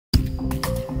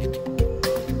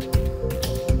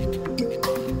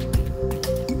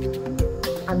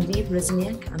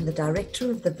Rizniak. I'm the director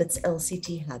of the Wits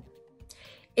LCT Hub.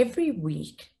 Every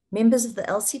week, members of the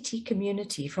LCT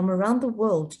community from around the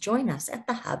world join us at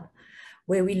the Hub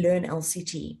where we learn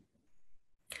LCT.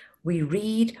 We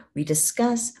read, we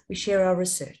discuss, we share our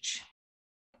research.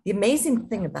 The amazing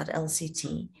thing about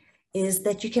LCT is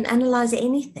that you can analyze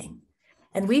anything.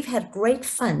 And we've had great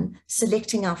fun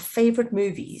selecting our favorite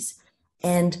movies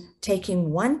and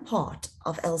taking one part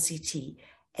of LCT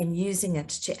and using it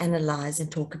to analyze and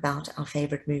talk about our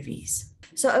favorite movies.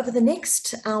 So over the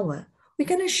next hour, we're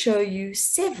going to show you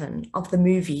 7 of the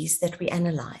movies that we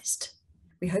analyzed.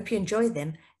 We hope you enjoy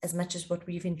them as much as what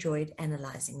we've enjoyed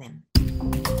analyzing them.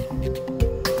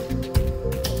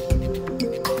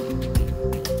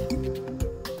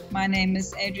 My name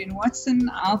is Adrienne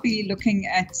Watson. I'll be looking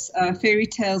at fairy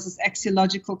tales as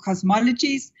axiological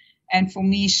cosmologies. And for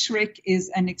me, Shrek is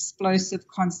an explosive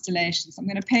constellation. So I'm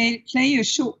going to play you a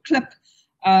short clip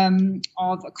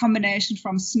of a combination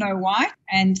from Snow White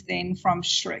and then from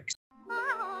Shrek.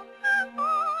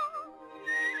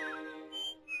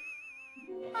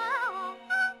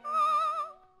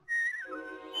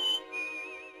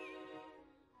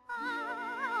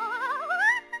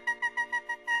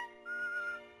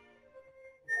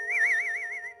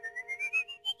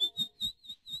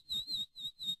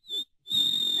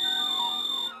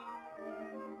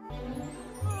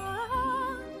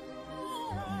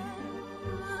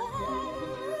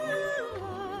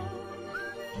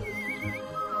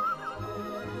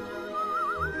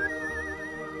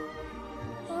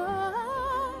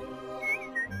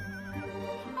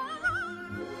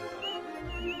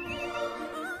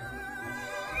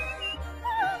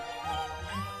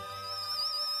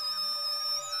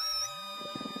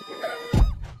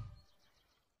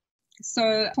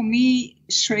 So for me,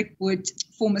 Shrek would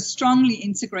form a strongly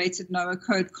integrated Noah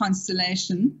code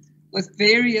constellation with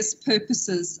various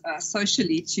purposes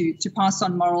socially to pass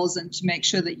on morals and to make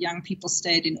sure that young people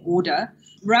stayed in order.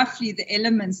 Roughly the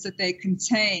elements that they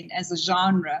contain as a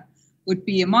genre would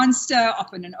be a monster,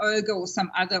 often an ogre or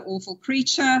some other awful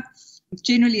creature,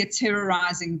 generally a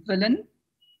terrorizing villain.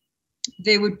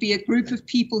 There would be a group of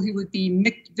people who would be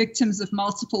victims of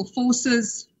multiple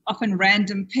forces, often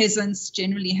random peasants,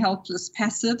 generally helpless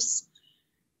passives.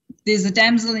 There's a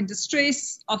damsel in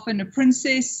distress, often a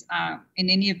princess, in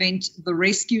any event, the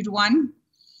rescued one.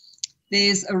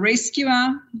 There's a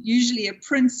rescuer, usually a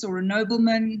prince or a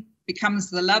nobleman,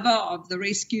 becomes the lover of the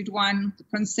rescued one, the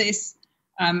princess,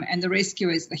 and the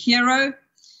rescuer is the hero.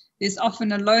 There's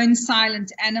often a lone,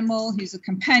 silent animal who's a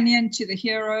companion to the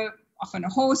hero, often a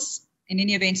horse, in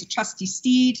any event, a trusty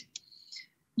steed.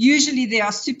 Usually there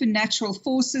are supernatural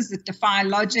forces that defy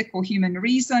logic or human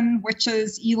reason,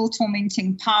 witches, evil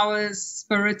tormenting powers,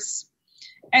 spirits.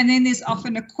 And then there's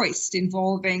often a quest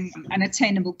involving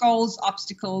unattainable goals,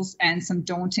 obstacles, and some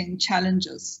daunting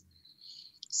challenges.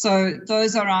 So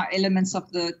those are our elements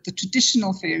of the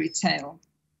traditional fairy tale.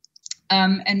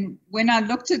 And when I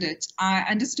looked at it, I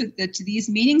understood that these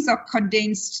meanings are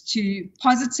condensed to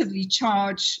positively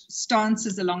charge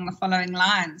stances along the following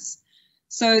lines.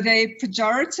 So they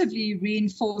pejoratively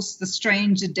reinforce the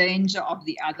stranger danger of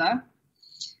the other.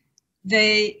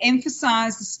 They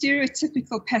emphasize the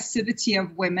stereotypical passivity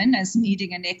of women as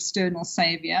needing an external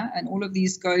savior, and all of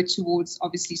these go towards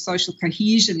obviously social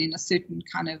cohesion in a certain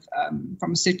kind of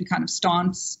from a certain kind of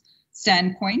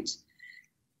standpoint.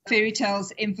 Fairy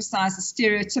tales emphasize the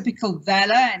stereotypical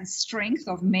valor and strength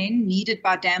of men needed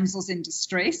by damsels in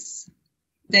distress.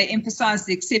 They emphasize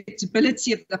the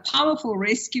acceptability of the powerful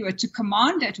rescuer to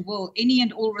command at will any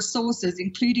and all resources,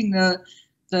 including the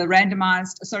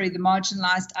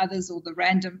marginalized others or the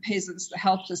random peasants, the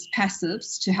helpless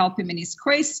passives, to help him in his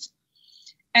quest.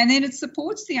 And then it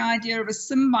supports the idea of a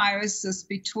symbiosis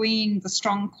between the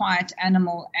strong, quiet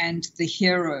animal and the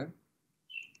hero.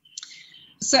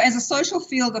 So as a social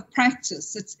field of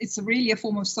practice, it's really a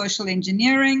form of social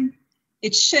engineering.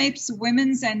 It shapes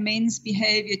women's and men's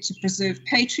behavior to preserve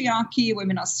patriarchy.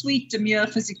 Women are sweet, demure,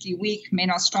 physically weak. Men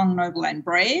are strong, noble, and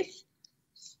brave.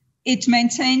 It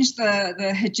maintains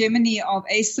the hegemony of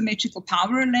asymmetrical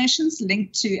power relations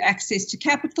linked to access to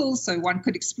capital. So one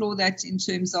could explore that in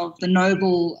terms of the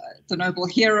noble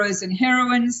heroes and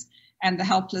heroines and the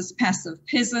helpless, passive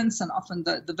peasants, and often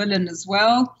the villain as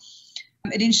well.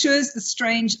 It ensures the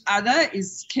strange other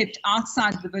is kept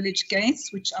outside the village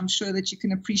gates, which I'm sure that you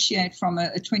can appreciate from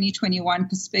a 2021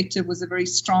 perspective was a very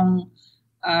strong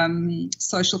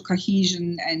social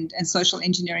cohesion and social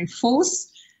engineering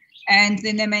force. And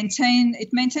then it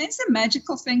maintains the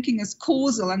magical thinking as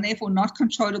causal and therefore not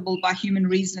controllable by human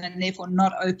reason and therefore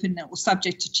not open or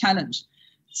subject to challenge.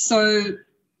 So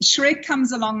Shrek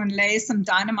comes along and lays some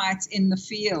dynamite in the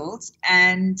field,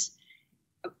 and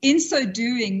in so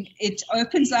doing, it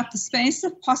opens up the space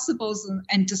of possibles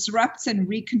and disrupts and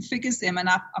reconfigures them. And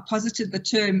I posited the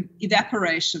term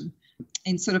evaporation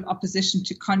in sort of opposition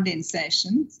to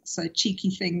condensation. So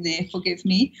cheeky thing there, forgive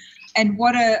me. And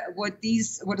what a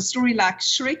story like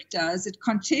Shrek does, it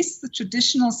contests the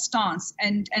traditional stance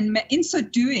and in so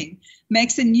doing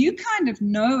makes a new kind of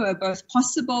knower both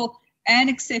possible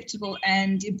and acceptable,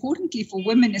 and importantly for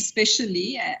women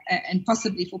especially, and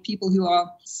possibly for people who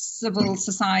are civil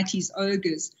society's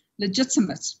ogres,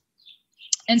 legitimate.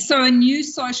 And so a new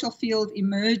social field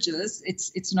emerges.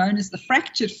 It's known as the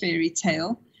fractured fairy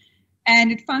tale,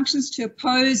 and it functions to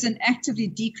oppose and actively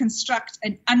deconstruct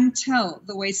and untell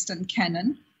the Western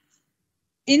canon.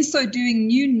 In so doing,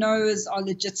 new knowers are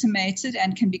legitimated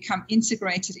and can become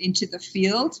integrated into the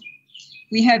field.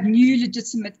 We have new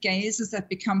legitimate gazes that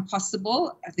become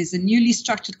possible. There's a newly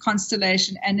structured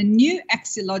constellation and a new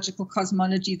axiological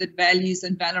cosmology that values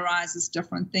and valorizes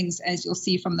different things, as you'll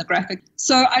see from the graphic.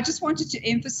 So I just wanted to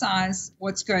emphasize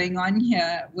what's going on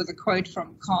here with a quote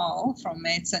from Carl from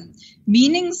Mason.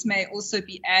 Meanings may also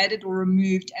be added or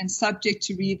removed and subject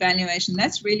to reevaluation.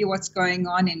 That's really what's going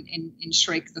on in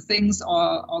Shrek. The things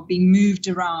are being moved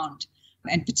around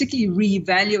and particularly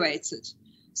reevaluated,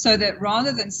 so that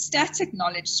rather than static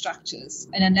knowledge structures,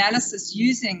 an analysis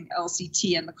using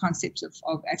LCT and the concept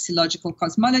of axiological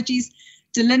cosmologies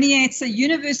delineates a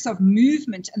universe of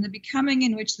movement and the becoming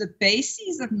in which the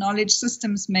bases of knowledge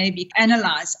systems may be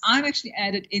analyzed. I've actually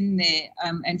added in there,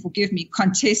 and forgive me,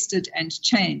 contested and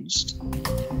changed.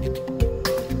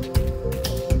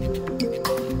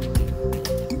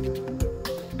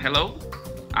 Hello,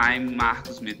 I'm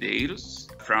Marcos Medeiros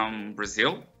from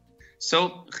Brazil.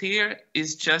 So here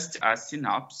is just a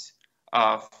synopsis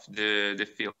of the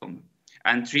film.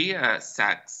 Andrea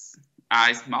Sachs,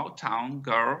 a small-town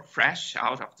girl fresh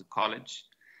out of the college,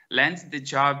 lands the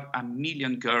job a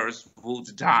million girls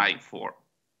would die for.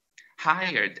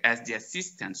 Hired as the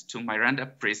assistant to Miranda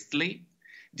Priestley,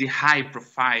 the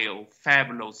high-profile,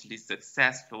 fabulously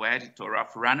successful editor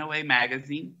of Runaway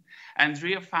magazine,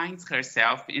 Andrea finds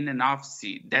herself in an office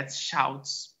that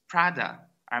shouts Prada,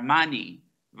 Armani,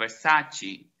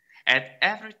 Versace at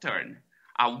every turn,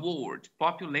 a world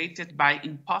populated by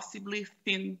impossibly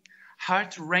thin,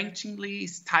 heart-wrenchingly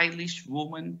stylish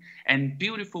women and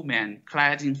beautiful men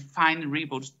clad in fine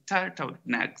ribbed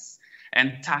turtlenecks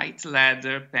and tight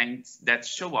leather pants that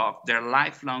show off their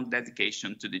lifelong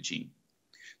dedication to the gym.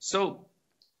 So,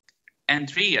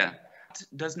 Andrea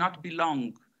does not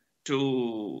belong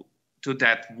to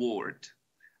that world.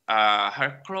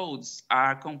 Her clothes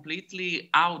are completely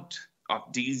out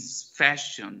of these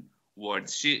fashion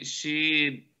words.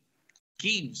 She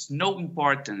gives no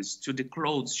importance to the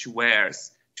clothes she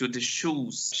wears, to the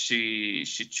shoes she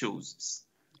chooses.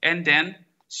 And then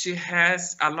she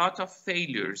has a lot of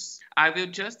failures. I will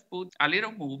just put a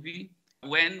little movie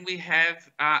when we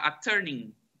have a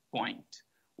turning point,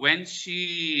 when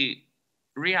she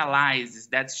realizes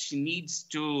that she needs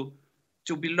to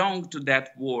belong to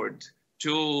that world,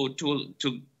 to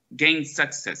gain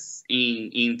success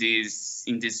in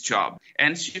this job.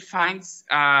 And she finds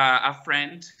a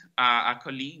friend, a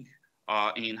colleague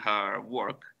in her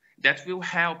work that will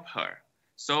help her.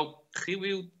 So he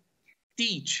will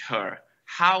teach her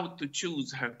how to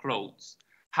choose her clothes,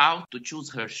 how to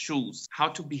choose her shoes, how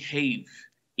to behave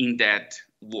in that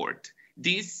world.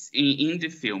 This, in the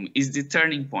film, is the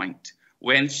turning point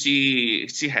when she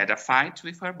had a fight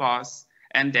with her boss,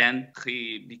 and then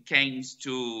he begins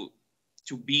to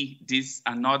be this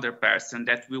another person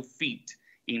that will fit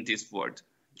in this world.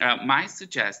 My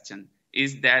suggestion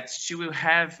is that she will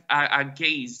have a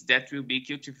gaze that will be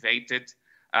cultivated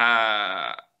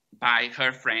by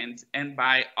her friend and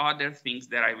by other things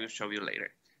that I will show you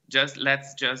later.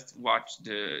 Let's just watch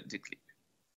the clip.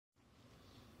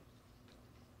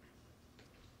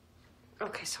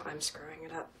 Okay, so I'm screwing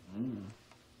it up.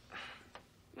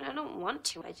 I don't want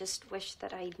to. I just wish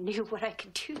that I knew what I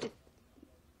could do to...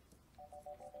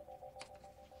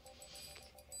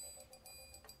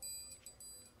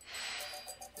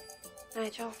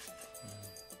 Nigel.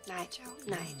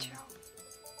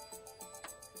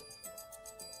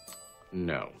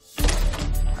 No.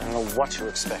 I don't know what you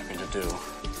expect me to do.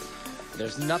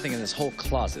 There's nothing in this whole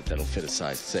closet that'll fit a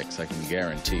size 6, I can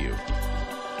guarantee you.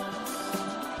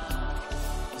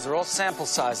 These are all sample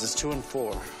sizes, 2 and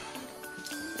 4.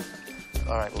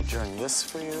 All right, we'll journey this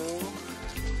for you,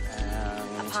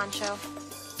 and... A poncho.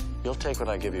 You'll take what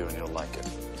I give you and you'll like it.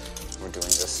 We're doing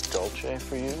this Dolce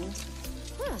for you.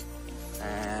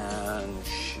 And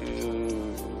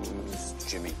shoes,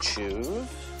 Jimmy Choo.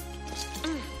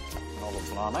 Nola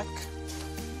Blahnik.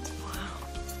 Wow.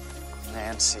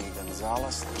 Nancy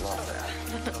Gonzalez, love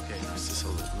that. Okay, Mrs.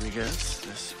 Rodriguez,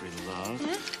 this we love.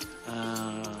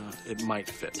 It might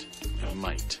fit. It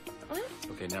might.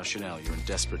 Okay, now Chanel, you're in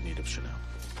desperate need of Chanel.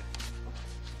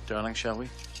 Darling, shall we?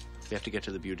 We have to get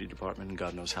to the beauty department, and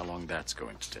God knows how long that's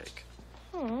going to take.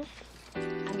 I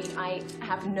mean, I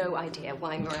have no idea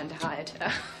why Miranda hired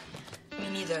her. Me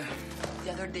neither.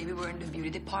 The other day we were in the beauty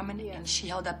department and she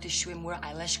held up the swimwear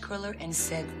eyelash curler and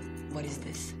said, "What is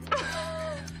this?"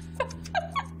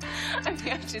 I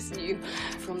mean, I just knew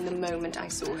from the moment I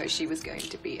saw her she was going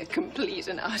to be a complete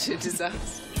and utter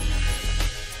disaster.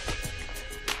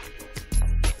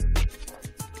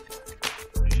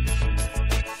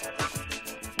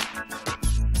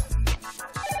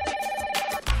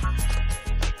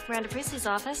 Miranda Priestley's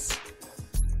office?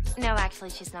 No, actually,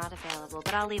 she's not available,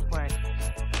 but I'll leave word.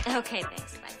 Okay,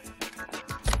 thanks.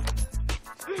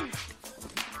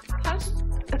 Bye.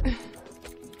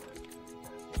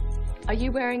 Are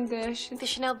you wearing the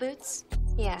Chanel boots?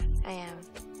 Yeah, I am.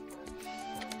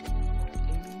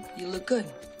 You look good.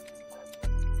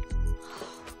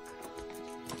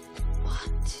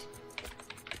 What?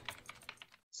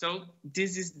 So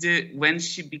this is when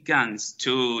she begins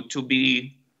to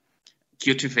be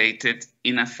cultivated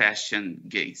in a fashion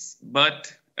gaze.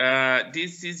 But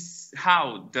this is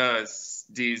how does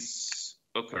this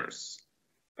occurs.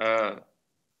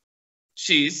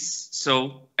 She's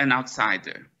so an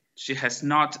outsider. She has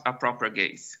not a proper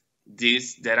gaze.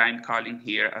 This that I'm calling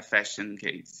here a fashion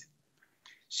gaze.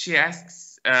 She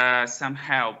asks some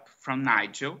help from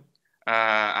Nigel,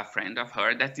 a friend of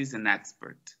her that is an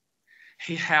expert.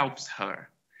 He helps her.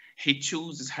 He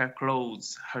chooses her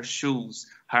clothes, her shoes,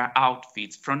 her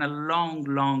outfits from a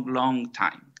long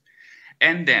time.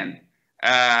 And then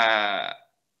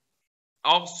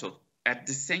also at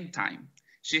the same time,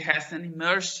 she has an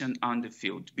immersion on the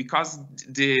field because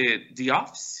the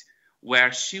office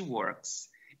where she works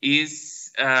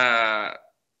is an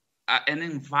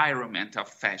environment of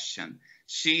fashion.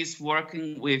 She is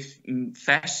working with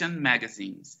fashion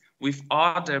magazines, with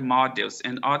other models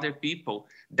and other people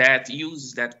that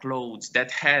use that clothes,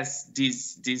 that has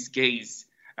this gaze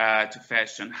to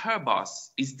fashion. Her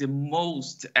boss is the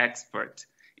most expert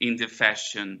in the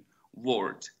fashion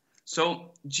world.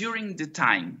 So during the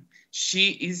time, she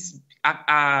is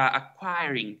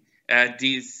acquiring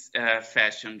this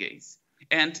fashion gaze.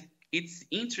 And it's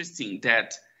interesting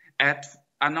that at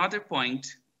another point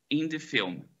in the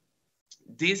film,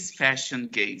 this fashion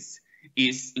gaze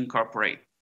is incorporated.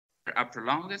 A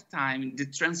prolonged time, the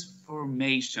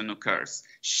transformation occurs.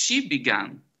 She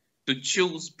began to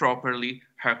choose properly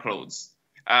her clothes.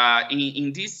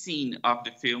 In this scene of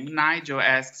the film, Nigel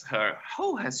asks her,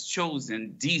 "Who has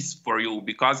chosen this for you?"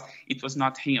 Because it was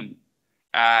not him.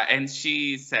 And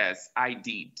she says, "I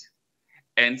did."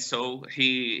 And so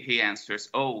he answers,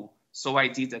 "Oh, so I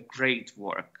did a great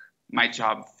work. My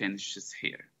job finishes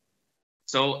here."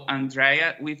 So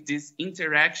Andrea, with this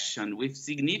interaction with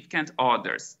significant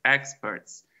others,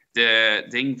 experts, the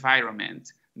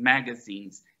environment,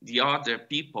 magazines, the other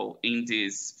people in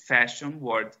this fashion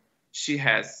world, she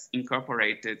has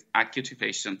incorporated a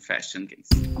cultivation fashion gaze.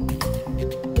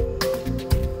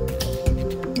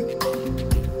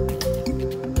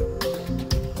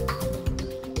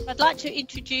 I'd like to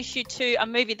introduce you to a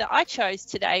movie that I chose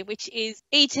today, which is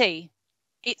E.T.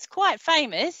 It's quite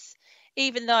famous,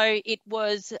 even though it's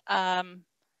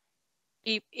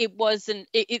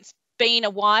been a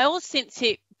while since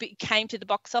it came to the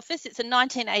box office. It's a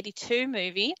 1982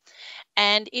 movie,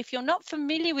 and if you're not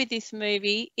familiar with this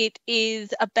movie, it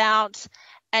is about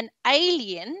an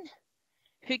alien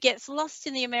who gets lost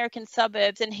in the American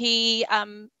suburbs, and he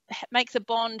makes a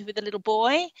bond with a little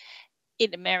boy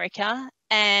in America,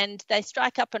 and they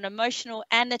strike up an emotional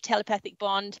and a telepathic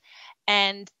bond,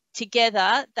 and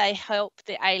together they help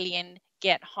the alien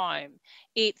get home.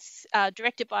 It's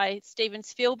directed by Steven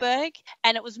Spielberg,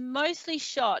 and it was mostly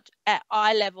shot at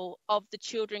eye level of the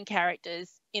children characters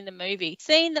in the movie. The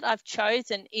scene that I've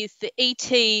chosen is the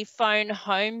E.T. phone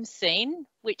home scene,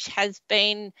 which has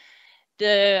been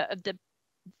the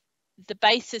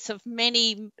basis of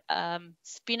many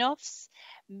spin-offs,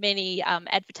 many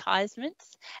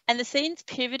advertisements, and the scene's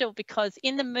pivotal because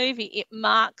in the movie it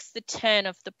marks the turn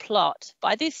of the plot.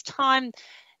 By this time,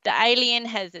 the alien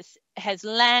has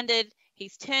landed.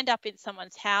 He's turned up in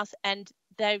someone's house, and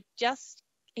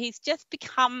he's just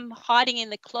become hiding in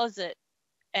the closet,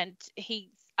 and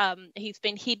he's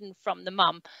been hidden from the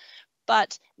mum.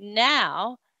 But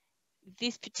now,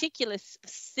 this particular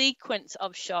sequence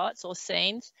of shots or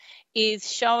scenes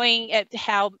is showing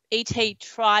how E.T.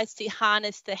 tries to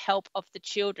harness the help of the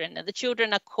children. Now, the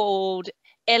children are called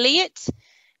Elliot,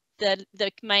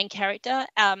 the main character,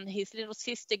 his little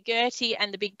sister Gertie,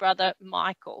 and the big brother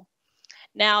Michael.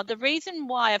 Now, the reason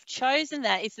why I've chosen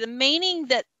that is the meaning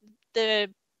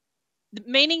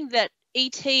that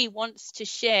E.T. wants to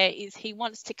share is he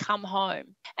wants to come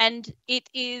home. And it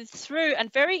is through a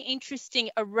very interesting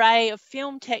array of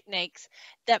film techniques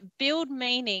that build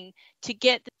meaning to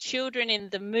get the children in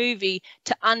the movie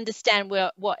to understand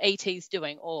what E.T.'s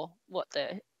doing or what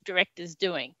the director's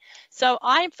doing. So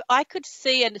I could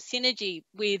see a synergy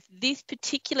with this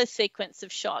particular sequence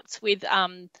of shots with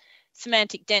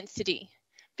semantic density,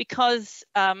 because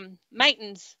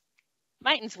Mayton's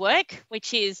work,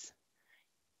 which is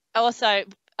also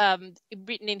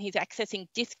written in his Accessing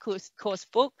Discourse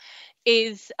book,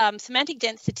 is semantic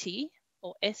density,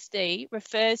 or SD,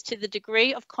 refers to the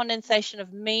degree of condensation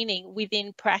of meaning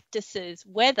within practices,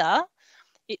 whether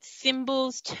it's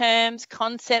symbols, terms,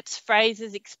 concepts,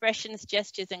 phrases, expressions,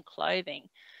 gestures, and clothing.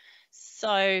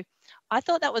 So I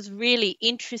thought that was really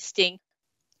interesting.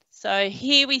 So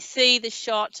here we see the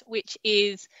shot, which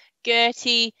is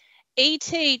Gertie,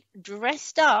 E.T.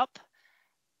 dressed up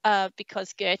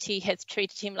because Gertie has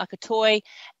treated him like a toy,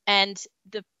 and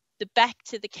the back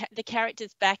to the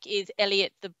character's back is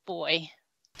Elliot the boy.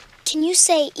 Can you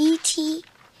say E.T.?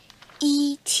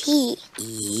 E.T.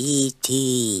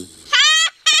 E.T.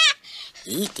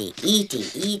 E.T.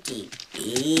 E.T. E.T.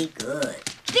 Be good.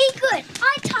 Be good.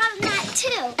 I taught him that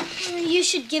too. You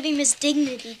should give him his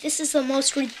dignity. This is the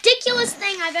most ridiculous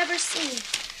thing I've ever seen.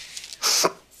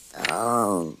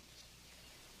 Phone.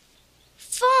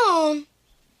 Phone?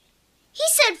 He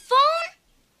said phone?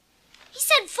 He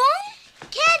said phone?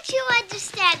 Can't you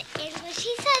understand English?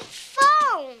 He said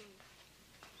phone.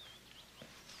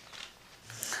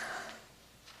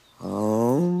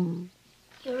 Home.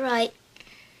 You're right.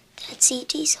 That's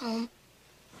E.T.'s home.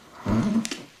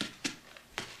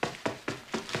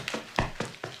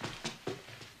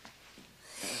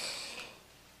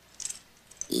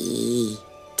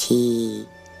 E.T.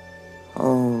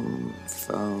 Home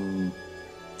phone.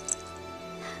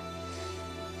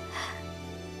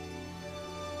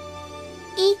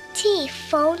 E.T.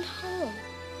 phone home.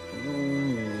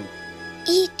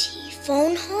 E.T.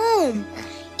 phone home.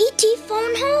 E.T.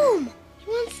 phone home. He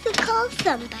wants to call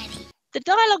somebody. The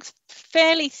dialogue's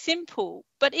fairly simple,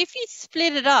 but if you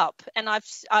split it up, and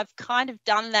I've kind of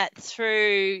done that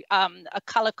through a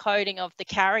color coding of the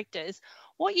characters,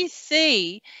 what you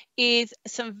see is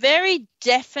some very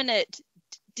definite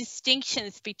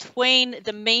distinctions between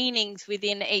the meanings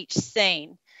within each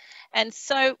scene. And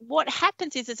so what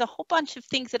happens is there's a whole bunch of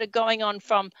things that are going on,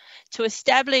 from to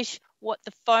establish what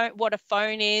a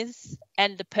phone is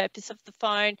and the purpose of the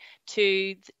phone,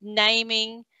 to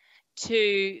naming,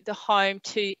 to the home,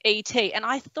 to ET. And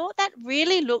I thought that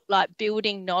really looked like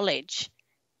building knowledge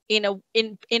in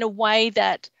a way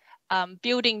that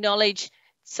building knowledge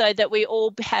so that we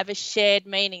all have a shared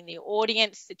meaning, the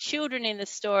audience, the children in the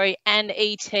story, and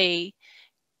ET, to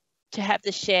have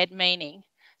the shared meaning.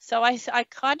 So I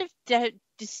kind of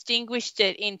distinguished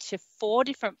it into 4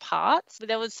 different parts.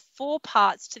 There was 4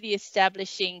 parts to the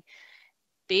establishing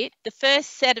bit. The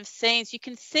first set of scenes, you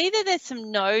can see that there's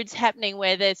some nodes happening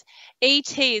where there's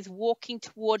ET is walking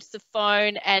towards the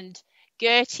phone and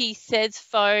Gertie says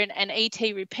phone and ET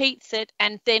repeats it,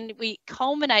 and then we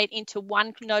culminate into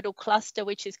one nodal cluster,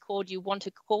 which is called you want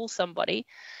to call somebody.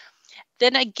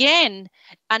 Then again,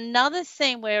 another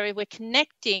scene where we're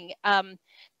connecting,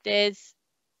 there's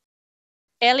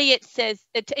Elliot says,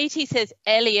 ET says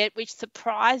Elliot, which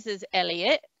surprises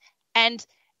Elliot, and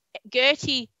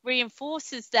Gertie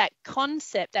reinforces that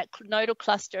concept, that nodal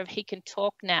cluster of he can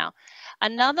talk now.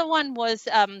 Another one was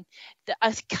a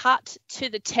cut to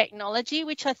the technology,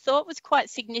 which I thought was quite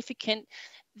significant.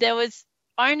 There was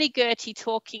only Gertie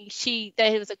talking.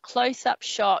 There was a close-up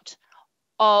shot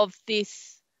of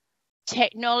this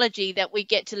technology that we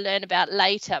get to learn about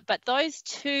later. But those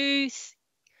 2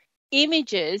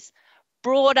 images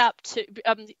brought up to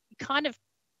kind of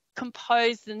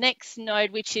compose the next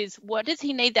node, which is, what does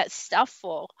he need that stuff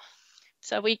for?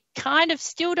 So we kind of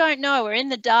still don't know. We're in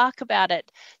the dark about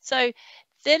it. So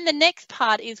then the next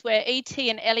part is where ET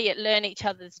and Elliot learn each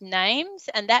other's names,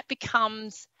 and that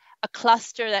becomes a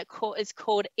cluster that is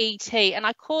called ET. And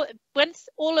I call it, once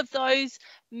all of those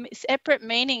separate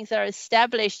meanings are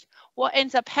established, what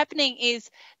ends up happening is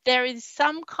there is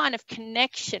some kind of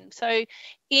connection. So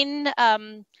in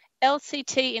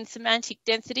LCT, in semantic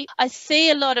density, I see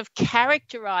a lot of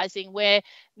characterizing where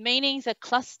meanings are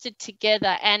clustered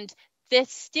together and they're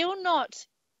still not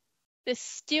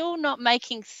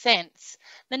making sense.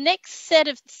 The next set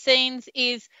of scenes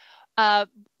is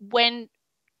when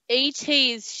ET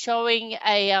is showing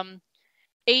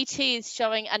E.T. is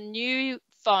showing a new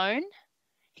phone.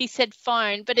 He said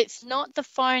phone, but it's not the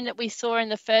phone that we saw in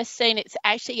the first scene. It's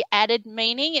actually added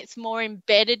meaning. It's more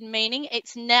embedded meaning.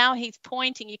 It's now he's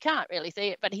pointing, you can't really see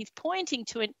it, but he's pointing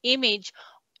to an image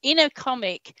in a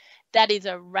comic that is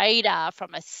a radar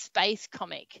from a space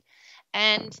comic.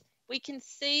 And we can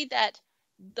see that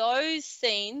those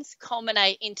scenes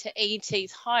culminate into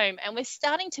E.T.'s home, and we're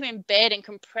starting to embed and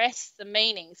compress the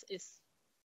meanings, is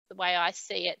the way I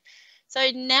see it.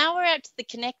 So now we're at the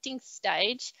connecting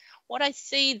stage. What I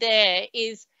see there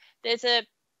is there's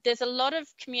a lot of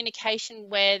communication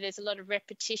where there's a lot of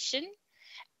repetition,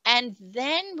 and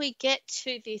then we get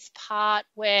to this part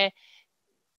where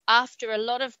after a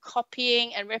lot of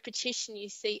copying and repetition, you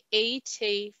see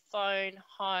E.T. phone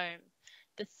home.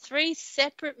 The three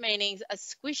separate meanings are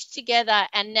squished together,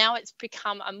 and now it's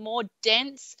become a more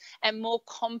dense and more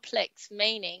complex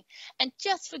meaning. And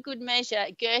just for good measure,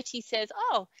 Gertie says,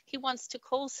 oh, he wants to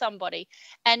call somebody.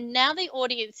 And now the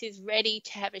audience is ready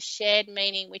to have a shared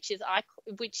meaning, which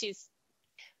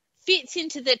fits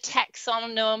into the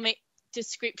taxonomy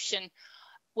description,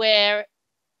 where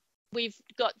we've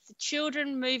got the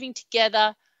children moving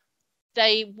together.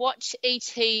 They watch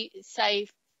E.T. say,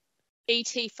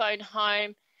 E.T. phone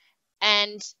home,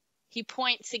 and he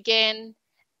points again,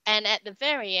 and at the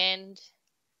very end,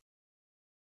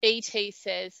 E.T.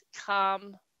 says,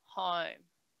 come home.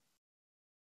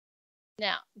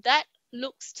 Now, that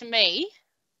looks to me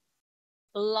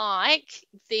like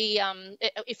the,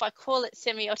 if I call it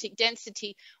semiotic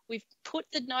density, we've put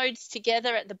the nodes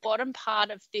together at the bottom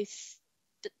part of this.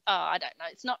 I don't know,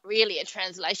 it's not really a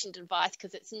translation device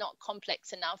because it's not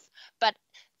complex enough, but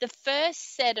the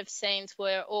first set of scenes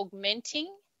were augmenting,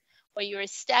 where you're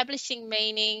establishing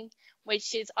meaning,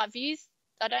 which is I didn't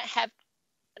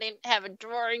have a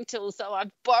drawing tool, so I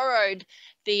borrowed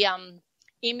the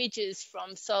images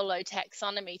from Solo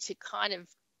taxonomy to kind of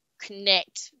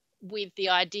connect with the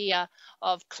idea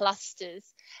of clusters.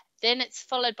 Then it's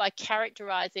followed by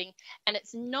characterizing, and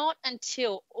it's not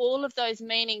until all of those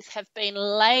meanings have been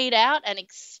laid out and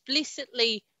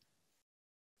explicitly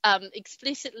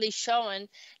shown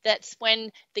that's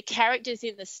when the characters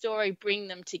in the story bring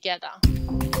them together.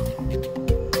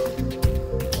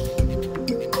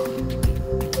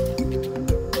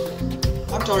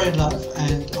 I'm Dorian Love,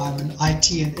 and I'm an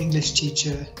IT and English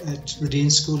teacher at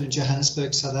Redeen School in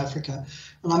Johannesburg, South Africa.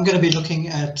 And I'm going to be looking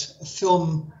at a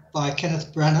film by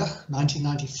Kenneth Branagh,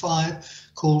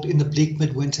 1995, called In the Bleak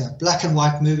Midwinter, black and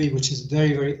white movie, which is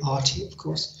very, very arty, of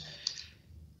course.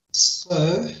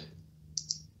 So,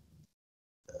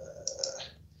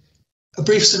 a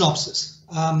brief synopsis.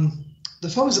 The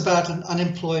film is about an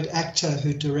unemployed actor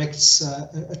who directs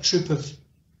a troupe of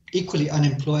equally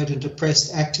unemployed and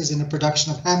depressed actors in a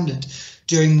production of Hamlet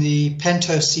during the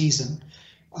Panto season.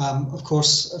 Of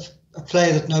course, a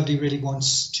play that nobody really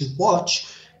wants to watch,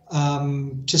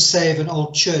 to save an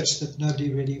old church that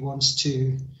nobody really wants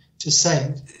to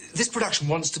save. This production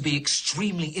wants to be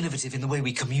extremely innovative in the way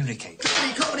we communicate.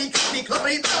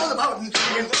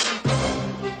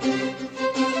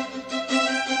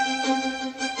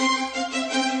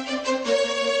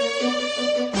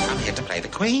 I'm here to play the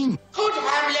Queen. Good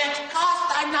Hamlet,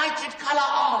 cast thy nighted colour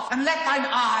off, and let thine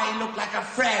eye look like a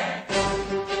friend.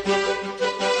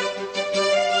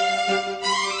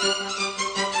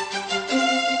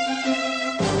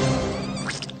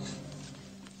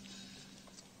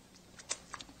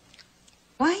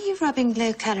 Why are you rubbing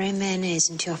low-calorie mayonnaise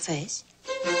into your face?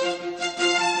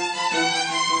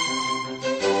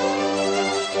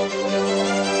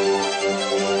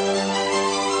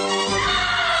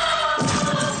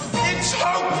 It's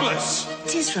hopeless!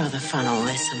 It is rather fun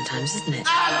always sometimes, isn't it?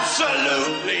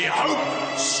 Absolutely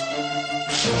hopeless!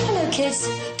 Hello, kids.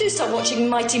 Do stop watching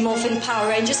Mighty Morphin Power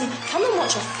Rangers and come and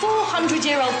watch a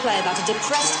 400-year-old play about a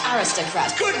depressed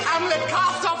aristocrat. Good Hamlet,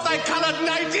 cast off thy coloured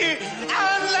nightie,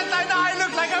 and let thine eye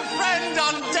look like a friend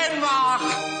on Denmark.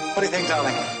 What do you think,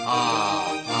 darling?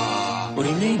 What do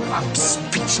you mean? I'm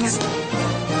speechless.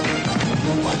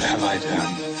 What have I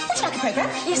done? Would you like a programme?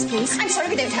 Yes, please. I'm sorry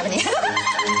we don't have any.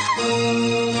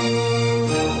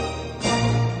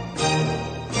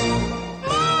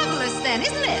 Marvellous, then,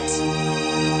 isn't it?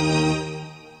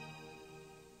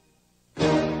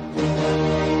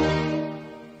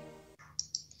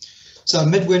 So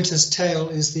Midwinter's Tale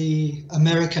is the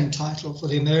American title for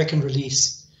the American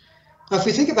release. Now, if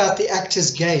we think about the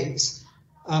actor's gaze,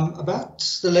 about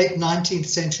the late 19th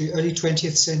century, early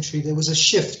 20th century, there was a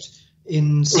shift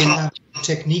in some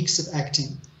techniques of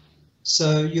acting.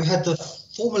 So you had the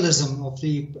formalism of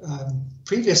the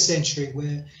previous century,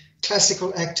 where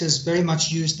classical actors very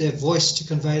much used their voice to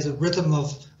convey the rhythm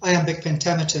of iambic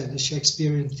pentameter in the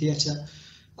Shakespearean theatre.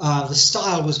 The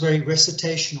style was very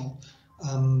recitational.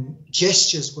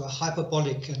 Gestures were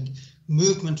hyperbolic and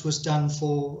movement was done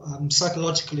for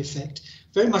psychological effect,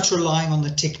 very much relying on the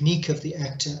technique of the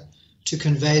actor to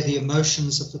convey the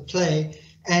emotions of the play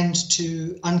and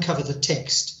to uncover the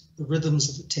text, the rhythms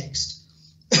of the text.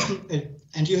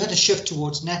 And you had a shift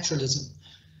towards naturalism.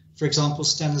 For example,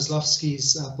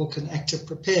 Stanislavski's book An Actor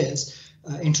Prepares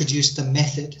introduced the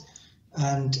method,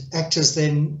 and actors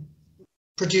then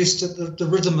produced the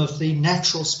rhythm of the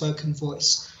natural spoken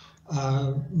voice.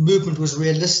 Movement was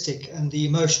realistic and the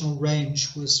emotional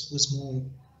range was more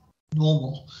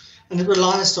normal. And it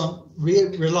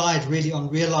relied really on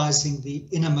realizing the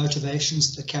inner motivations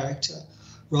of the character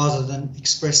rather than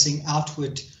expressing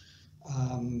outward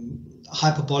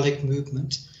hyperbolic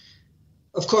movement.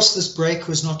 Of course, this break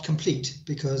was not complete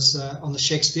because on the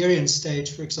Shakespearean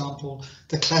stage, for example,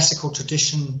 the classical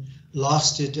tradition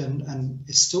lasted and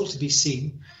is still to be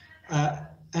seen.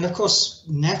 And of course,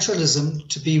 naturalism,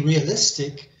 to be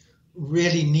realistic,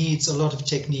 really needs a lot of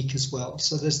technique as well.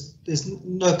 So there's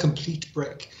no complete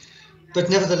break. But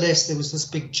nevertheless, there was this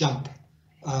big jump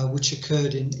which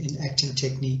occurred in acting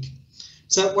technique.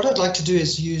 So what I'd like to do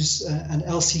is use an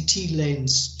LCT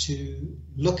lens to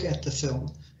look at the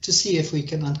film to see if we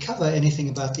can uncover anything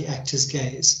about the actor's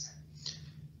gaze.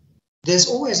 There's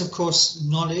always, of course,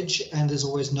 knowledge and there's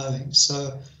always knowing.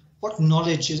 So what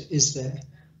knowledge is there?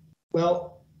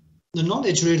 Well, the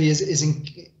knowledge really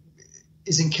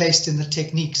is encased in the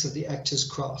techniques of the actor's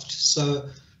craft. So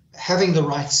having the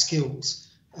right skills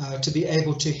to be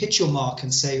able to hit your mark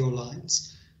and say your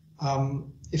lines.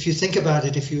 If you think about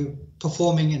it, if you're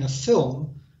performing in a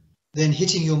film, then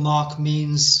hitting your mark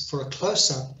means for a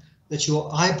close-up that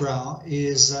your eyebrow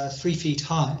is 3 feet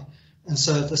high. And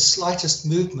so the slightest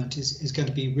movement is going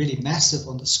to be really massive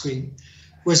on the screen.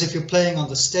 Whereas if you're playing on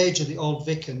the stage of the Old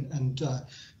Vic and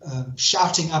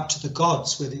shouting up to the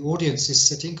gods where the audience is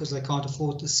sitting because they can't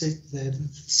afford the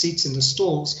seats in the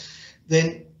stalls,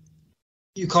 then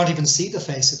you can't even see the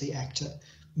face of the actor.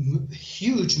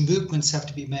 Huge movements have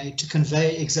to be made to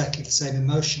convey exactly the same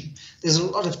emotion. There's a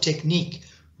lot of technique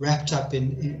wrapped up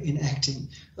in acting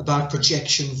about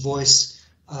projection, voice,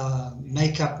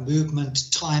 makeup,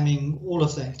 movement, timing, all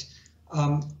of that.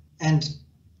 And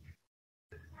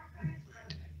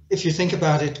if you think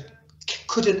about it,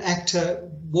 could an actor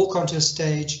walk onto a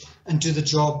stage and do the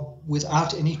job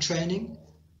without any training?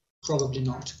 Probably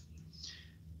not.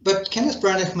 But Kenneth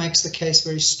Branagh makes the case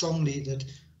very strongly that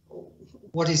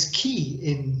what is key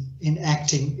in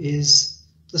acting is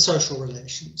the social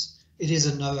relations. It is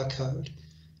a Noah code.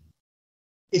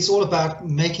 It's all about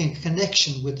making a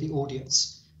connection with the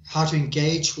audience, how to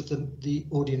engage with the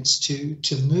audience,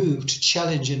 to move, to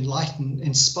challenge, enlighten,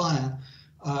 inspire.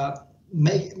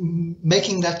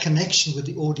 Making that connection with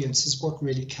the audience is what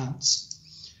really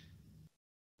counts.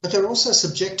 But there are also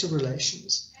subjective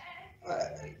relations.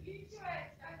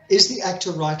 Is the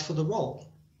actor right for the role?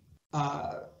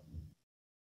 Are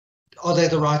they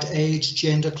the right age,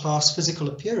 gender, class, physical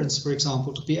appearance, for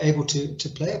example, to be able to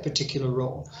play a particular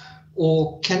role?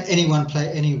 Or can anyone play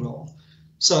any role?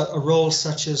 So a role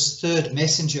such as third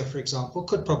messenger, for example,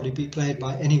 could probably be played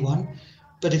by anyone.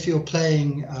 But if you're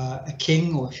playing a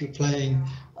king, or if you're playing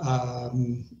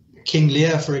King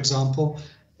Lear, for example,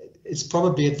 it's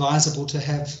probably advisable to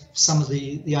have some of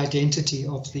the identity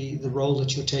of the role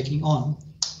that you're taking on.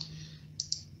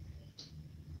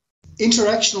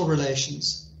 Interactional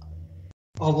relations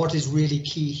are what is really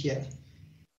key here.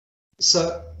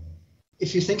 So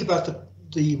if you think about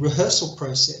the rehearsal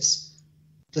process,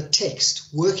 the text,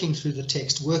 working through the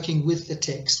text, working with the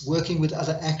text, working with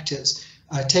other actors,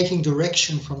 taking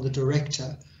direction from the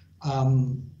director,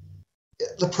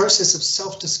 the process of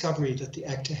self-discovery that the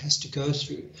actor has to go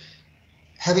through,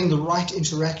 having the right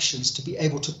interactions to be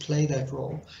able to play that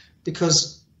role.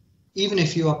 Because even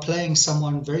if you are playing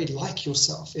someone very like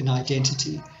yourself in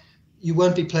identity, you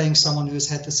won't be playing someone who has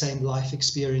had the same life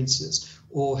experiences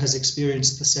or has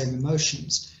experienced the same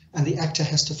emotions. And the actor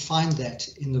has to find that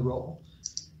in the role.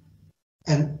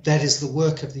 And that is the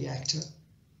work of the actor.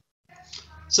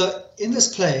 So in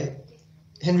this play,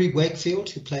 Henry Wakefield,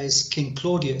 who plays King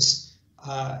Claudius,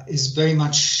 is very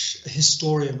much a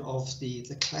historian of the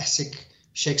classic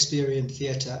Shakespearean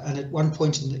theatre. And at one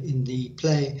point in the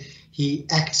play, he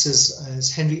acts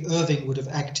as Henry Irving would have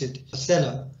acted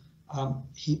Othello.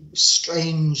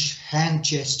 Strange hand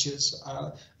gestures,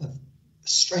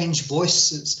 strange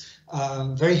voices,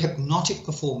 very hypnotic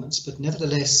performance, but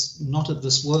nevertheless not of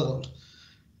this world.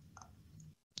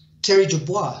 Terry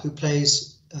Dubois, who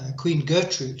plays Queen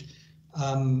Gertrude,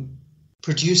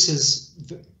 produces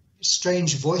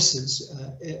strange voices,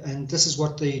 and this is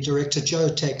what the director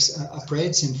Joe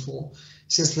upbraids him for.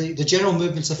 He says the general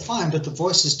movements are fine, but the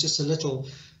voice is just a little.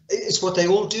 It's what they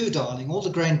all do, darling. All the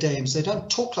grand dames, they don't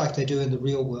talk like they do in the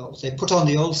real world. They put on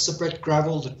the old soubrette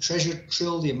gravel, the treasured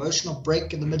trill, the emotional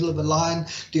break in the middle of a line,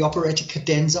 the operatic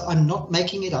cadenza. I'm not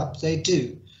making it up, they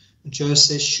do. And Joe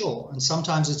says, sure. And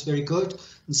sometimes it's very good,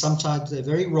 and sometimes they're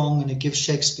very wrong, and it gives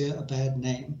Shakespeare a bad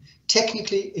name.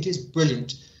 Technically, it is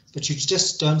brilliant, but you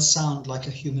just don't sound like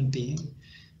a human being.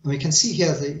 And we can see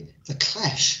here the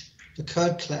clash, the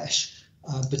code clash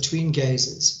between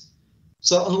gazes.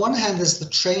 So on the one hand, there's the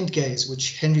trained gaze,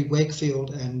 which Henry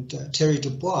Wakefield and Terry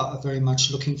Dubois are very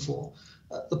much looking for.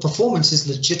 The performance is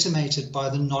legitimated by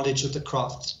the knowledge of the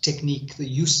craft, the technique, the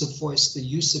use of voice, the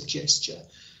use of gesture.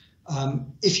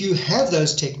 If you have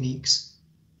those techniques,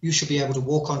 you should be able to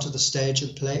walk onto the stage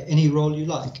and play any role you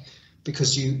like,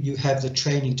 because you have the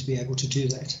training to be able to do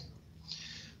that.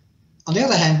 On the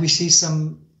other hand, we see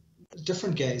some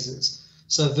different gazes.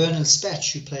 So Vernon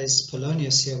Spatch, who plays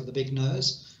Polonius here with the big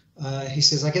nose, he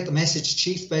says, I get the message,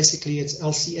 Chief. Basically, it's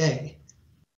LCA,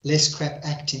 less crap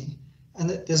acting. And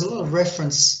there's a lot of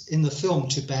reference in the film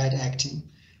to bad acting.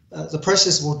 The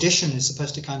process of audition is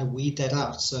supposed to kind of weed that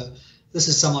out. So this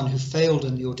is someone who failed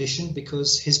in the audition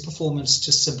because his performance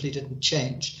just simply didn't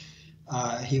change.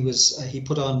 He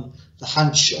put on the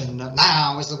hunch and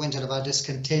now is the winter of our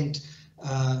discontent,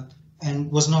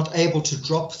 and was not able to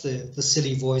drop the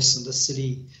silly voice and the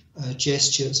silly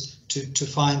gestures to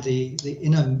find the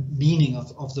inner meaning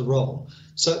of the role.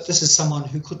 So this is someone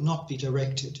who could not be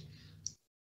directed.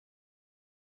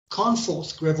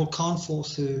 Greville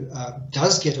Carnforth, who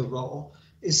does get a role,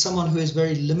 is someone who is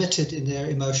very limited in their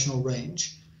emotional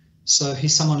range. So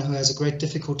he's someone who has a great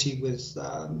difficulty with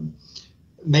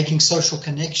making social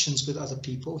connections with other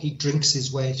people. He drinks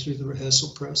his way through the rehearsal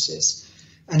process.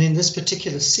 And in this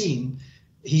particular scene,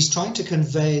 he's trying to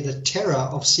convey the terror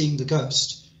of seeing the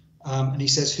ghost. And he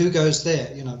says, who goes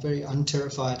there? You know, very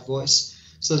unterrified voice.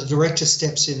 So the director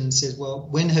steps in and says, well,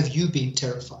 when have you been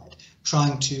terrified?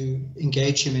 Trying to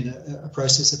engage him in a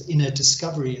process of inner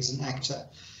discovery as an actor.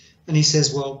 And he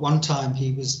says, well, one time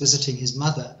he was visiting his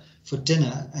mother for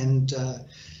dinner, and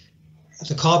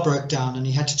the car broke down and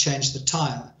he had to change the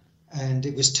tire. And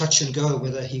it was touch and go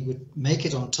whether he would make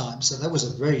it on time. So that was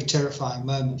a very terrifying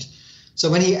moment. So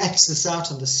when he acts this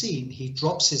out on the scene, he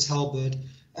drops his halberd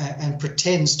and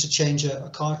pretends to change a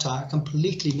car tire,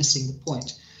 completely missing the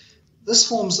point. This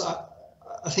forms,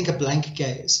 I think, a blank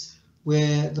gaze,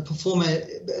 where the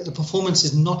performance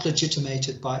is not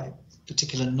legitimated by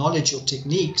particular knowledge or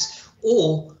techniques,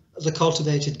 or the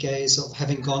cultivated gaze of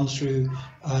having gone through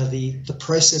the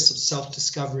process of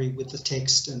self-discovery with the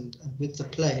text and with the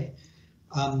play.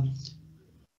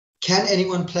 Can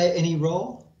anyone play any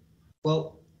role?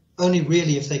 Well, only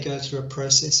really if they go through a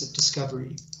process of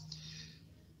discovery.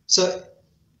 So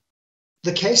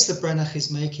the case that Branagh is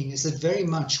making is that very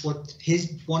much what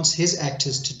he wants his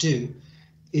actors to do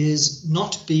is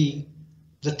not be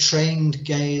the trained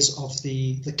gaze of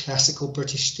the classical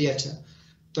British theatre,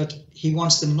 but he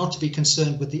wants them not to be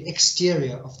concerned with the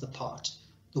exterior of the part,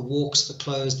 the walks, the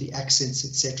clothes, the accents,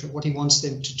 etc. What he wants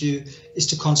them to do is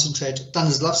to concentrate,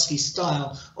 Stanislavski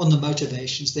style, on the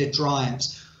motivations, their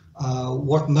drives,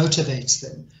 what motivates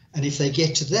them. And if they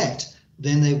get to that,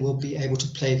 then they will be able to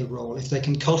play the role. If they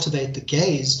can cultivate the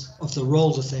gaze of the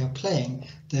role that they are playing,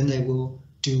 then they will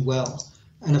do well.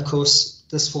 And of course,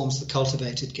 this forms the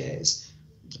cultivated gaze.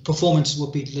 The performance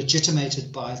will be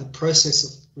legitimated by the process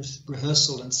of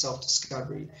rehearsal and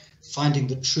self-discovery, finding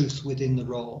the truth within the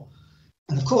role.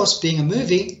 And of course, being a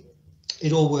movie,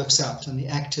 it all works out, and the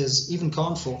actors, even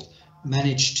Carnforth,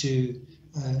 manage to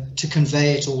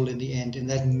convey it all in the end, in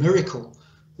that miracle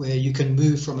where you can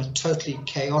move from a totally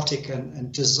chaotic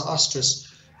and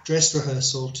disastrous dress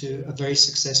rehearsal to a very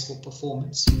successful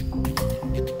performance.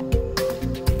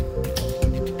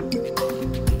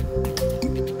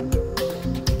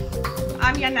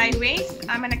 I'm Janai West.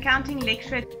 I'm an accounting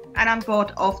lecturer and I'm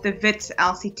part of the Wits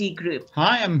LCT group.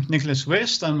 Hi, I'm Nicholas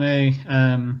West. I'm a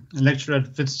lecturer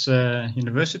at Wits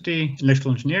University,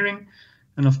 Electrical Engineering,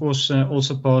 and of course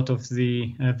also part of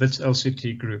the Wits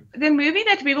LCT group. The movie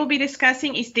that we will be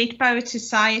discussing is Dead Poets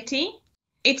Society.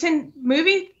 It's a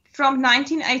movie from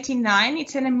 1989.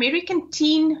 It's an American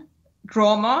teen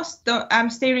drama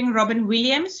starring Robin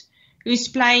Williams, who's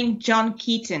playing John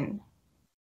Keaton.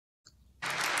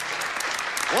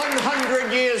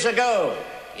 100 years ago,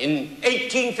 in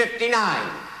 1859,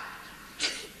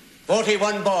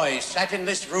 41 boys sat in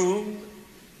this room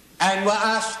and were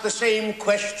asked the same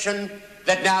question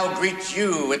that now greets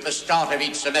you at the start of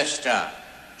each semester.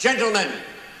 Gentlemen,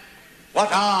 what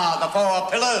are the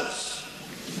 4 pillars?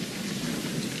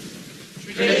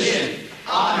 Tradition,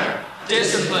 honor,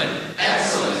 discipline,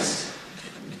 excellence.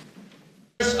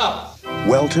 Up.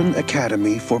 Welton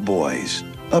Academy for Boys,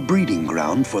 a breeding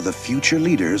ground for the future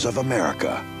leaders of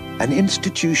America. An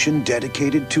institution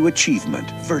dedicated to achievement,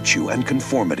 virtue, and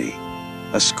conformity.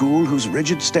 A school whose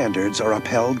rigid standards are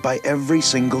upheld by every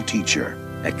single teacher,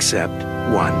 except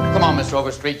one. Come on, Mr.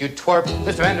 Overstreet, you twerp.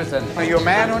 Mr. Anderson, are you a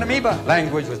man or an amoeba?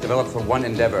 Language was developed for one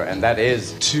endeavor, and that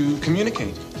is... To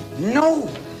communicate. No!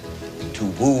 To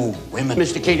woo women.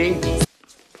 Mr. Keating.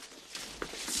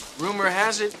 Rumor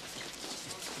has it,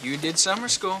 you did summer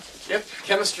school. Yep,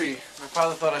 chemistry. My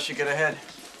father thought I should get ahead.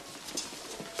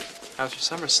 How's your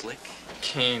summer, Slick?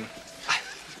 Keen.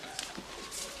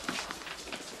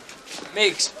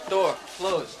 Meeks, door,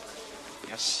 closed.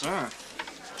 Yes, sir.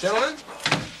 Gentlemen,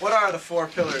 what are the 4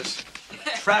 pillars?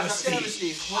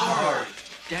 Travesty, horror,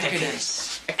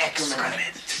 decadence,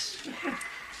 excrement.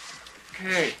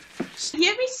 Okay.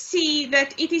 Here we see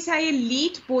that it is an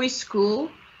elite boys' school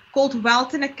called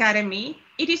Welton Academy.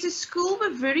 It is a school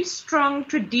with very strong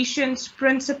traditions,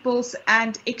 principles,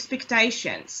 and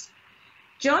expectations.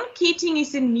 John Keating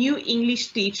is a new English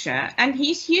teacher, and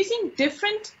he's using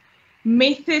different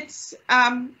methods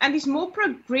and is more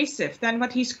progressive than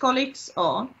what his colleagues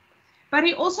are, but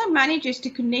he also manages to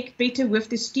connect better with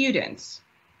the students.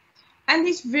 And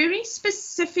there's very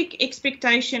specific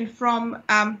expectation from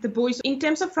the boys in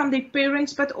terms of from their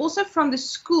parents, but also from the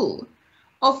school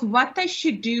of what they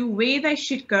should do, where they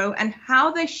should go, and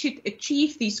how they should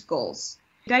achieve these goals.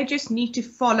 They just need to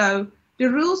follow the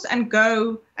rules and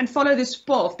go and follow this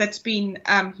path that's been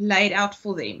laid out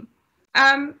for them.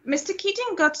 Mr.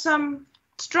 Keating got some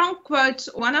strong quotes.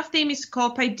 One of them is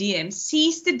Carpe Diem.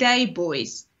 Seize the day,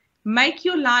 boys. Make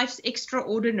your lives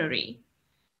extraordinary.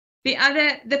 The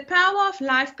other, the power of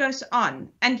life goes on,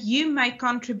 and you may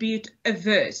contribute a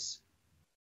verse.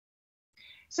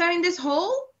 So in this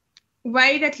whole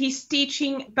way that he's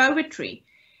teaching poetry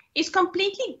is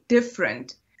completely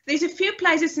different. There's a few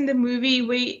places in the movie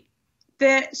where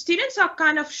the students are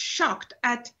kind of shocked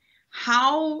at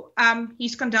how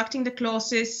he's conducting the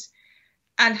classes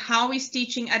and how he's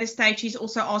teaching. At a stage, he's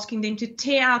also asking them to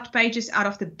tear out pages out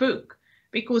of the book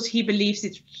because he believes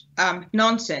it's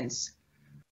nonsense.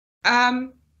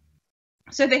 So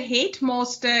the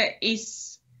headmaster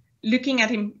is looking at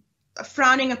him,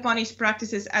 frowning upon his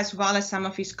practices as well as some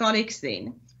of his colleagues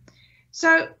then.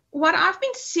 So what I've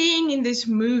been seeing in this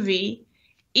movie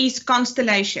is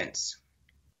constellations.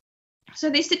 So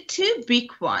there's the 2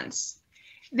 big ones.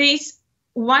 There's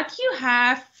what you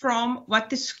have from what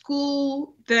the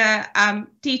school, the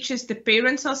teachers, the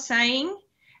parents are saying,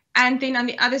 and then on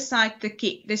the other side,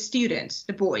 the students,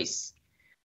 the boys.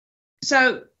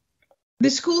 So the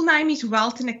school name is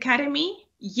Welton Academy,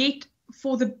 yet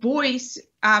for the boys,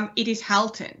 it is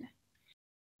Halton.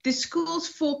 The school's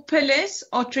 4 pillars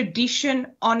are tradition,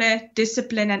 honor,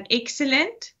 discipline, and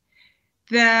excellent.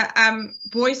 The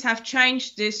boys have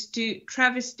changed this to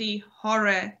travesty,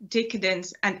 horror,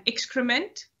 decadence, and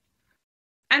excrement.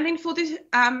 And then for this,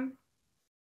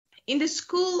 in the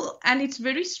school, and it's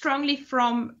very strongly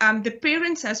from the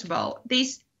parents as well,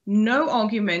 there's no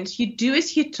arguments. You do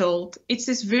as you're told. It's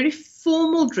this very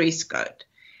formal dress code.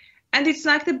 And it's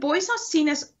like the boys are seen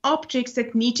as objects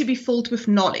that need to be filled with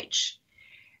knowledge.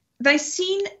 They're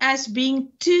seen as being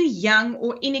too young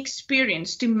or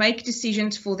inexperienced to make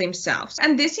decisions for themselves.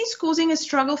 And this is causing a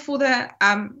struggle for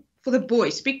the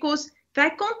boys because they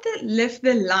can't live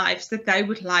the lives that they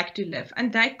would like to live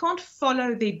and they can't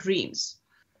follow their dreams.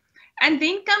 And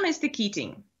then comes Mr.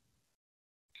 Keating.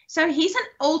 So he's an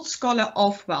old scholar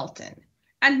of Welton,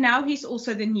 and now he's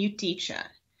also the new teacher.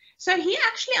 So he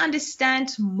actually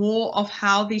understands more of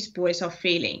how these boys are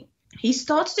feeling. He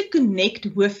starts to connect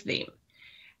with them.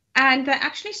 And they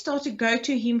actually start to go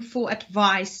to him for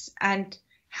advice and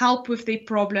help with their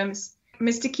problems.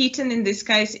 Mr. Keating, in this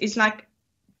case, is like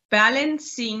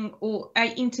balancing or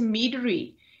an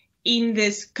intermediary in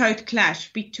this code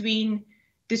clash between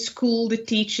the school, the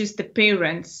teachers, the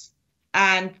parents,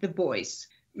 and the boys.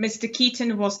 Mr.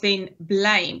 Keating was then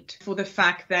blamed for the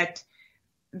fact that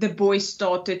the boys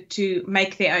started to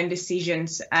make their own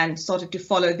decisions and started to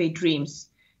follow their dreams.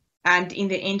 And in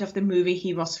the end of the movie,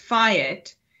 he was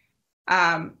fired.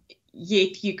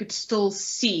 Yet you could still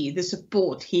see the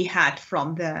support he had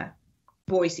from the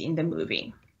boys in the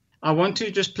movie. I want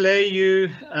to just play you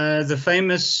the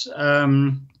famous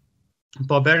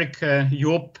barbaric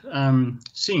Yorp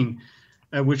scene,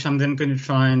 which I'm then going to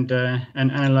try and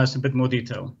analyze in a bit more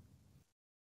detail.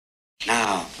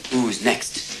 Now, who's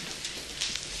next?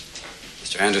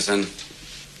 Mr. Anderson,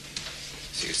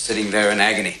 So you're sitting there in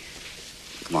agony.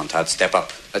 Come on, Todd, step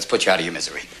up. Let's put you out of your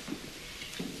misery.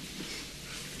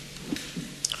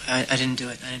 I didn't do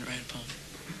it. I didn't write a poem.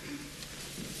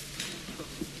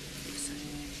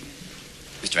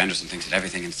 Mr. Anderson thinks that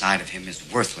everything inside of him is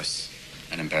worthless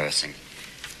and embarrassing.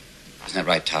 Isn't that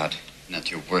right, Todd? And that's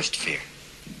your worst fear.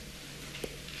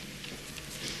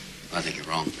 Well, I think you're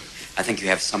wrong. I think you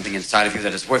have something inside of you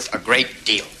that is worth a great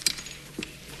deal.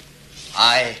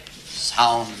 I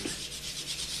sound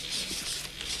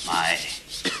my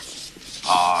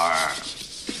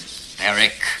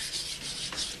barbaric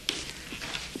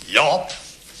yawp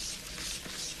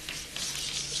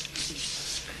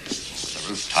the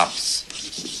rooftops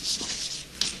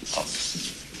of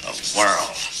the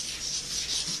world.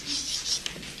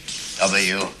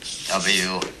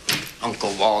 W.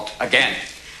 Uncle Walt again.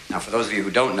 Now, for those of you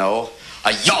who don't know,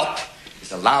 a yawp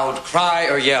is a loud cry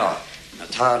or yell. Now,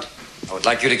 Todd, I would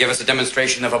like you to give us a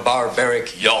demonstration of a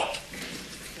barbaric yawp.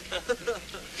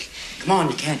 Come on,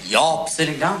 you can't yawp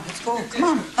sitting down. Let's go. Come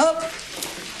on, up.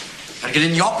 Gotta get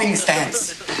in yawping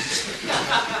stance.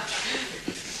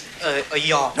 A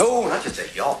yawp. No, not just a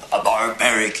yawp. A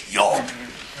barbaric yawp.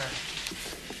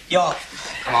 Yawp.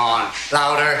 Come on,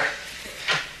 louder.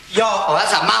 Yawp. Oh,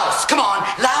 that's a mouse. Come on,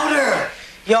 louder.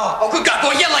 Yawp. Oh, good God,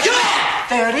 boy, yell like a man.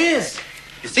 There it is.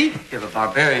 You see, you have a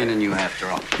barbarian in you after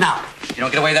all. Now, you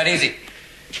don't get away that easy.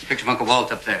 Picture of Uncle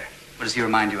Walt up there. What does he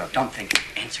remind you of? Don't think.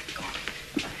 Answer. Go on.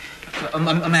 A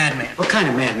madman. What kind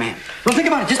of madman? Well, think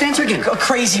about it. Just answer again. A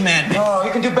crazy madman. Oh,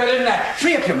 you can do better than that.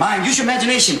 Free up your mind. Use your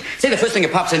imagination. Say the first thing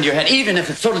that pops into your head, even if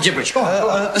it's total gibberish. Go on. Go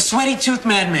on. A sweaty-toothed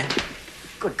madman.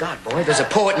 Good God, boy. There's a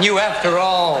poet in you after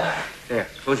all. There.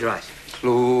 Close your eyes.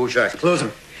 Close your eyes. Close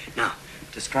them. Now,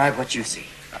 describe what you see.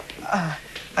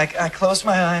 I close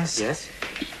my eyes. Yes?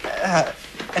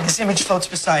 And this image floats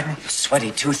beside me. A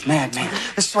sweaty-toothed madman.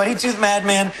 A sweaty-toothed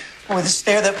madman with a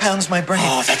stare that pounds my brain.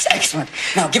 Oh, that's excellent.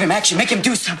 Now, give him action. Make him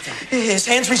do something. His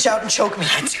hands reach out and choke me.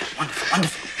 That's wonderful,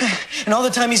 wonderful. And all the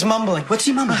time he's mumbling. What's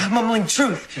he mumbling? Mumbling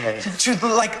truth. Yeah. Truth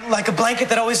like a blanket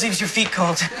that always leaves your feet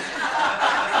cold.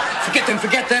 Forget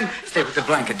them. Stay with the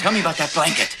blanket. Tell me about that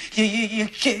blanket. You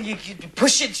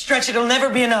push it, stretch it, it'll never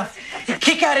be enough. You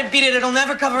kick at it, beat it, it'll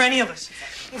never cover any of us.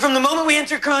 From the moment we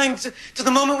enter crying to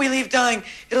the moment we leave dying,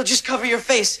 it'll just cover your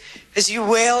face as you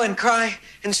wail and cry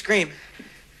and scream.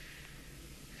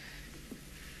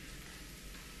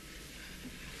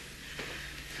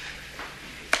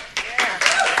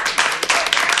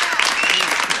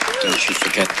 Don't you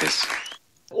forget this.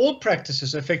 All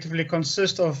practices effectively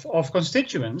consist of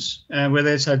constituents,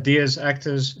 whether it's ideas,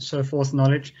 actors, so forth,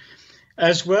 knowledge,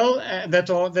 as well that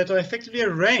are effectively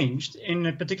arranged in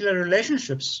particular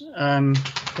relationships,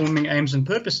 forming aims and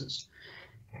purposes.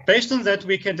 Based on that,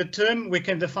 we can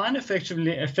define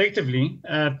effectively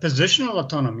positional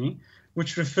autonomy,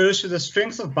 which refers to the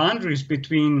strength of boundaries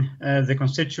between the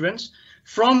constituents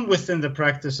from within the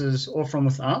practices or from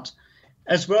without,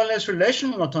 as well as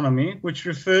relational autonomy, which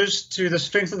refers to the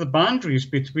strength of the boundaries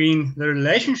between the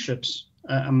relationships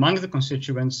among the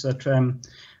constituents that,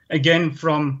 again,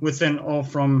 from within or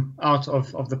from out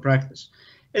of the practice.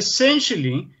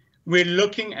 Essentially, we're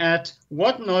looking at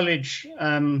what knowledge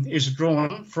is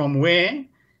drawn from where,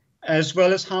 as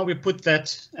well as how we put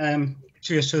that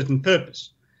to a certain purpose.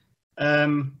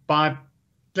 By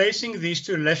placing these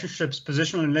two relationships,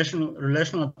 positional and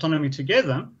relational autonomy,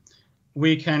 together,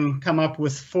 we can come up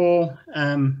with four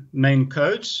main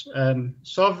codes: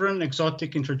 sovereign,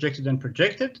 exotic, introjected, and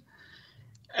projected.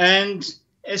 And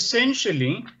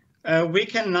essentially, we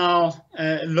can now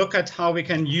look at how we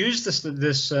can use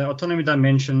this autonomy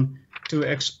dimension to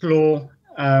explore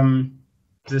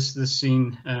this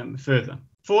scene further.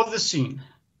 For the scene,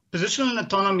 positional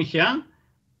autonomy here,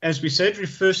 as we said,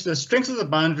 refers to the strength of the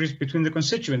boundaries between the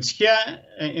constituents. Here,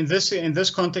 in this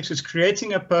context, it's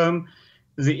creating a poem,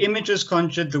 the images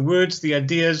conjured, the words, the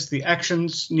ideas, the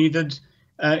actions needed,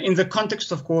 in the context,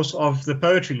 of course, of the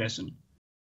poetry lesson.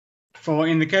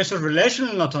 In the case of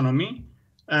relational autonomy,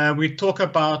 we talk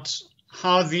about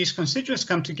how these constituents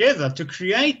come together to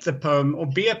create the poem or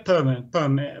be a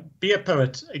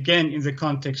poet, again, in the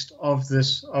context of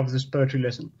this poetry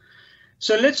lesson.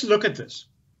 So let's look at this.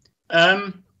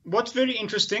 What's very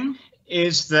interesting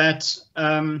is that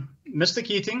Mr.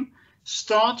 Keating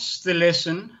starts the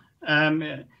lesson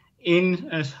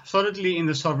solidly in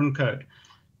the Sovereign Code.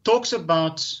 Talks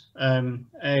about a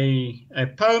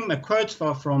poem, a quote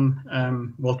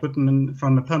from Walt Whitman,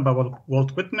 from a poem by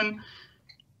Walt Whitman.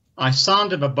 I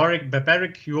sound a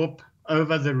barbaric yawp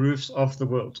over the roofs of the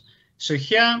world. So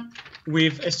here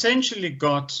we've essentially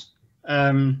got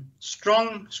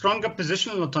stronger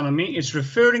positional autonomy. It's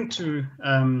referring to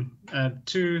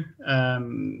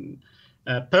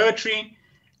poetry,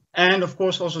 and of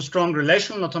course also strong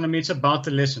relational autonomy. It's about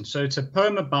the lesson. So it's a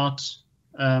poem about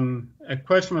a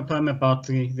quote from a poem about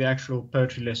the actual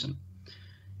poetry lesson.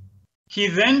 He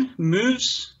then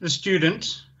moves the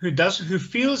student who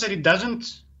feels that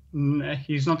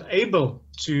he's not able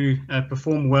to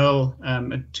perform well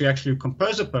to actually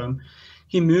compose a poem.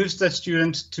 He moves that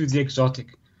student to the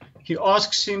exotic. He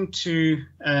asks him to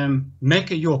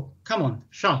make a yawp. Come on,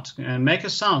 shout, make a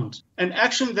sound. An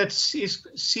action that is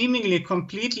seemingly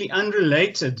completely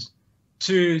unrelated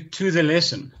to the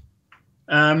lesson.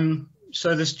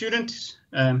 So the student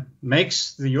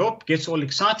makes the yawp, gets all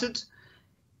excited,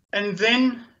 and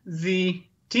then the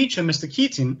teacher, Mr.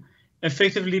 Keating,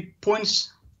 effectively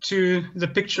points to the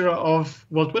picture of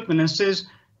Walt Whitman and says,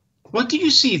 "What do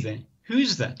you see there? Who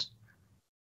is that?"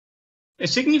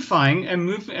 Signifying a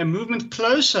movement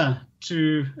closer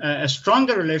to a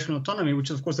stronger relational autonomy,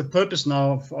 which is of course the purpose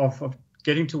now of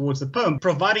getting towards the poem,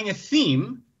 providing a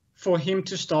theme for him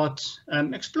to start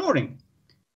exploring.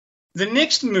 The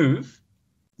next move,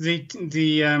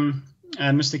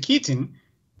 Mr. Keating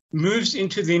moves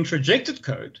into the introjected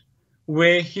code,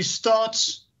 where he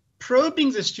starts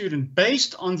probing the student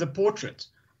based on the portrait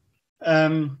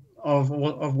of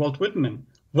Walt Whitman.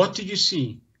 What do you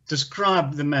see?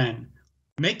 Describe the man.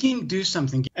 Make him do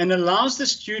something, and allows the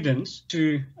student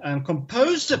to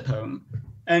compose the poem,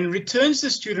 and returns the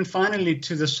student finally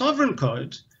to the sovereign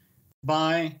code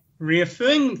by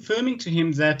reaffirming to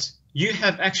him that you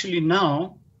have actually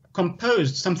now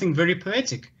composed something very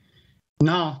poetic.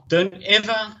 Now, don't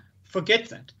ever forget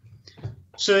that.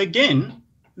 So again,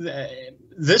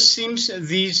 this seems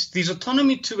these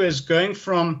autonomy tours going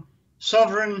from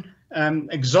sovereign,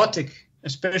 exotic,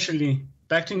 especially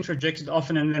back to introjected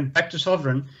often, and then back to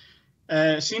sovereign,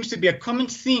 seems to be a common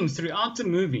theme throughout the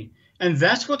movie. And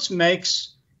that's what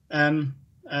makes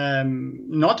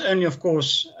not only, of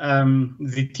course,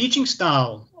 the teaching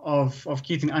style of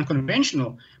Keating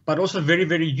unconventional, but also very,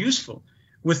 very useful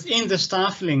within the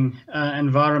stifling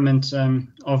environment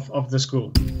of the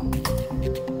school.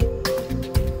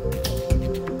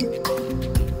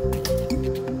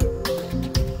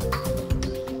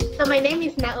 So my name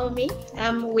is Naomi.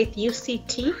 I'm with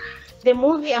UCT. The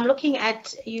movie I'm looking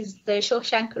at is the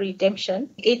Shawshank Redemption.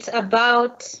 It's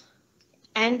about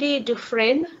Andy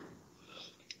Dufresne,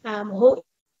 who is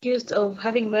accused of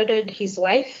having murdered his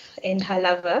wife and her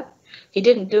lover. He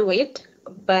didn't do it,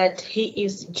 but he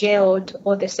is jailed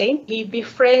all the same. He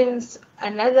befriends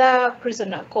another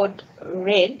prisoner called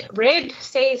Red. Red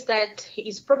says that he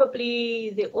is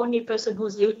probably the only person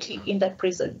who's guilty in that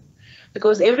prison,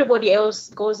 because everybody else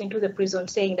goes into the prison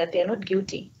saying that they're not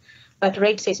guilty. But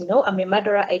Red says, no, I'm a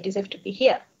murderer, I deserve to be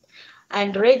here.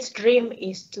 And Red's dream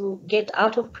is to get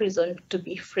out of prison to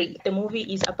be free. The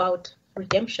movie is about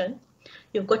redemption.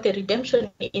 You've got the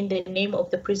redemption in the name of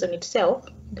the prison itself,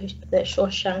 the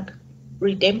Shawshank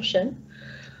Redemption,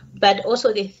 but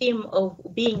also the theme of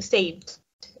being saved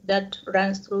that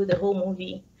runs through the whole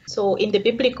movie. So in the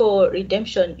biblical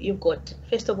redemption, you've got,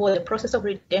 first of all, the process of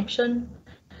redemption.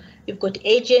 You've got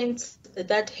agents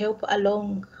that help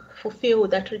along fulfill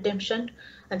that redemption,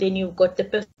 and then you've got the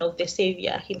person of the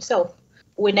Savior himself.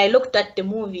 When I looked at the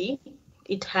movie,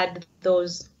 it had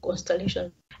those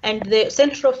constellations. And the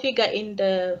central figure in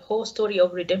the whole story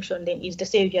of redemption then is the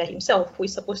Savior himself, who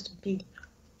is supposed to be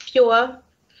pure,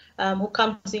 who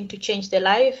comes in to change the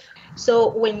life. So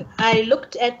when I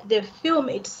looked at the film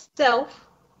itself,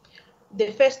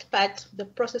 the first part, the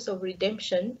process of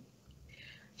redemption,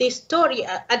 the story,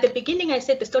 at the beginning I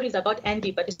said the story is about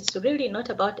Andy, but it's really not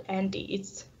about Andy.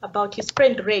 It's about his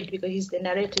friend Red, because he's the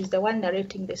narrator, he's the one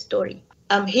narrating the story.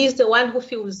 He's the one who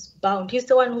feels bound. He's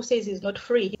the one who says he's not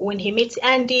free. When he meets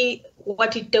Andy,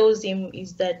 what he tells him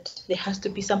is that there has to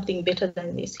be something better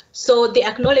than this. So the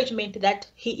acknowledgement that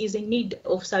he is in need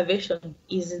of salvation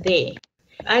is there.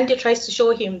 Andy tries to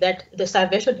show him that the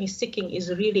salvation he's seeking is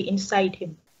really inside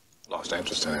him. Lost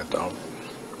interest in it, though.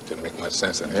 Didn't make much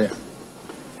sense in here.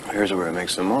 Here's where it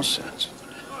makes the most sense.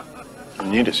 You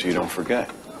need it so you don't forget.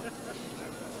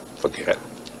 Forget?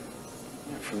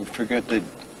 Forget that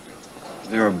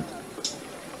there are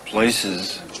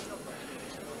places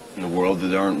in the world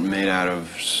that aren't made out of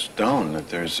stone, that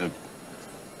there's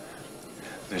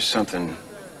something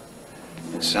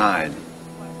inside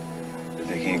that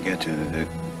they can't get to, that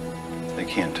they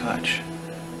can't touch.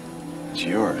 It's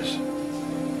yours.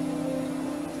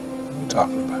 What are you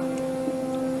talking about?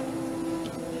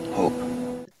 Hope.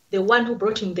 The one who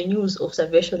brought him the news of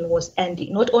salvation was Andy,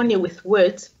 not only with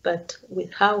words, but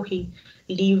with how he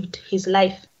lived his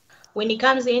life. When he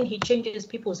comes in, he changes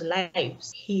people's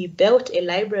lives. He built a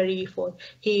library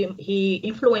he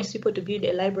influenced people to build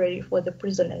a library for the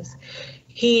prisoners.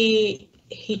 He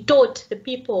taught the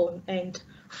people and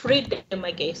freed them,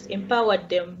 I guess, empowered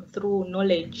them through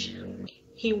knowledge.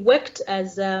 He worked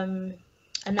as an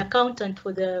accountant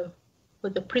for the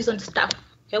prison staff,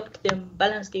 helped them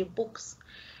balance their books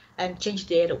and change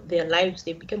their lives.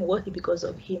 They became wealthy because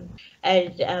of him.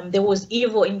 And there was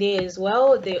evil in there as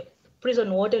well. The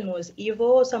prison warden was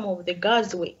evil. Some of the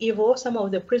guards were evil. Some of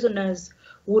the prisoners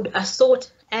would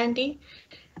assault Andy.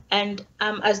 And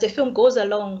as the film goes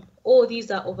along, all these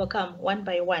are overcome one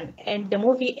by one. And the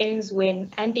movie ends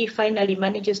when Andy finally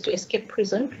manages to escape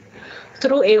prison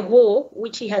through a hole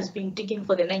which he has been digging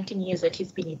for the 19 years that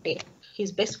he's been in there.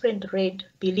 His best friend, Red,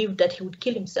 believed that he would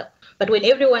kill himself. But when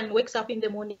everyone wakes up in the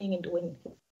morning and when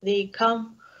they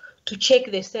come to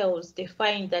check their cells, they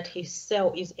find that his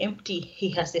cell is empty.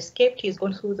 He has escaped. He's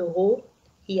gone through the hole.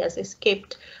 He has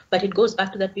escaped. But it goes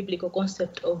back to that biblical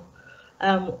concept of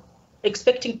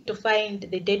expecting to find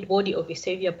the dead body of a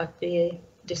savior, but the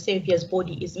savior's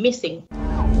body is missing.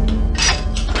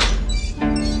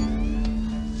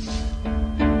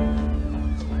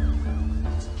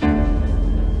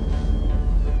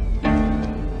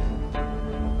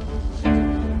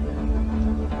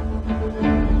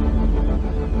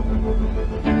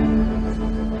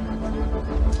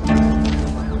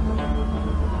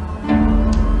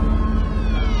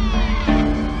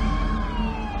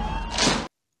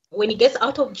 When he gets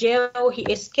out of jail, he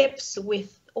escapes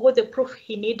with all the proof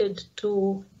he needed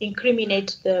to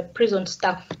incriminate the prison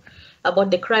staff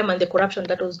about the crime and the corruption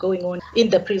that was going on in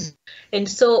the prison. And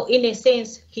so, in a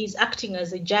sense, he's acting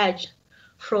as a judge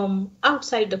from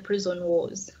outside the prison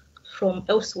walls, from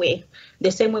elsewhere,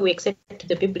 the same way we accept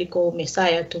the biblical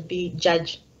Messiah to be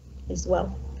judge as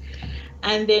well.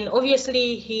 And then,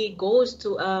 obviously, he goes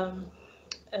to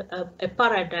a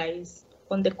paradise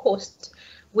on the coast,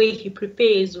 where he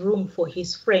prepares room for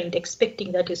his friend,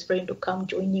 expecting that his friend will come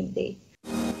join him there.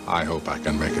 I hope I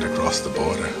can make it across the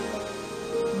border.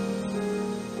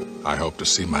 I hope to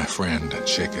see my friend and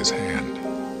shake his hand.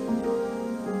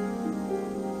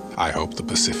 I hope the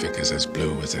Pacific is as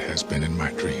blue as it has been in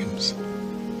my dreams.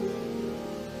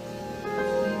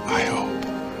 I hope.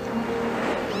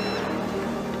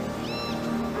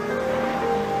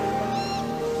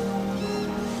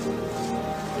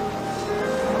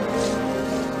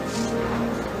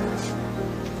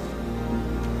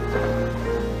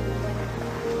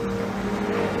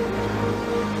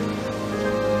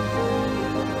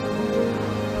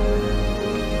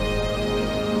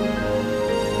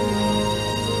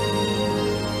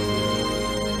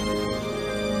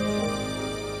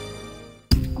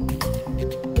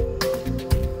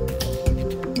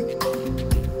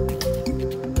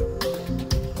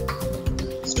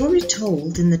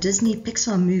 Told in the Disney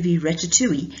Pixar movie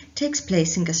Ratatouille takes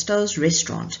place in Gusteau's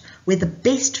restaurant, where the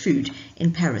best food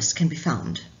in Paris can be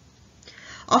found.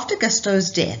 After Gusteau's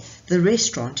death, the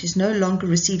restaurant is no longer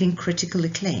receiving critical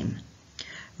acclaim.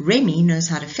 Remy knows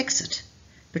how to fix it,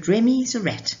 but Remy is a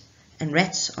rat, and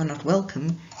rats are not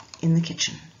welcome in the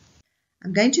kitchen.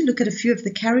 I'm going to look at a few of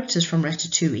the characters from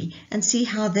Ratatouille and see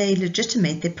how they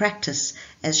legitimate their practice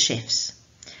as chefs.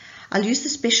 I'll use the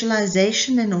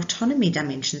specialization and autonomy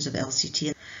dimensions of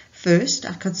LCT. First,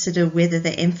 I consider whether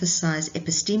they emphasize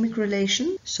epistemic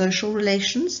relations, social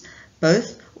relations,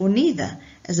 both or neither,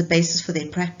 as a basis for their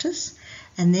practice,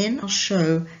 and then I'll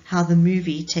show how the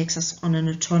movie takes us on an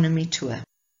autonomy tour.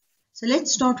 So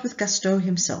let's start with Gusteau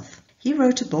himself. He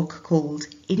wrote a book called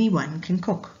Anyone Can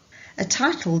Cook, a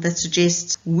title that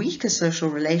suggests weaker social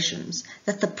relations,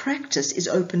 that the practice is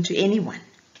open to anyone.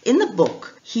 In the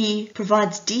book, he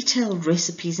provides detailed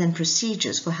recipes and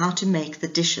procedures for how to make the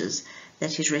dishes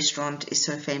that his restaurant is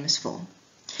so famous for.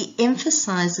 He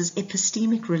emphasizes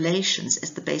epistemic relations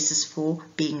as the basis for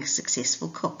being a successful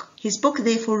cook. His book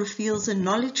therefore reveals a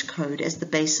knowledge code as the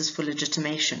basis for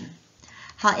legitimation.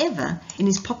 However, in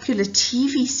his popular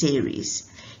TV series,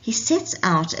 he sets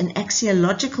out an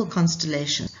axiological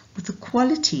constellation with the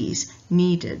qualities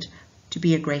needed to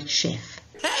be a great chef.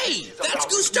 Hey, that's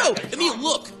Gusteau. I mean,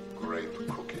 look. Great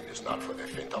cooking is not for the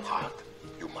faint of heart.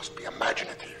 You must be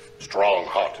imaginative,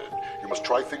 strong-hearted. You must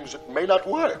try things that may not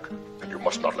work. And you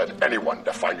must not let anyone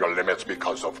define your limits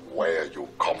because of where you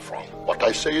come from. What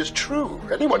I say is true.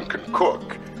 Anyone can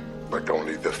cook, but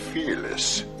only the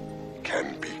fearless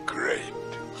can be great.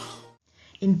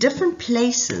 In different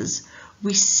places,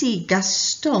 we see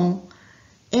Gaston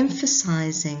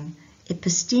emphasizing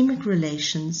epistemic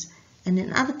relations, and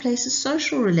in other places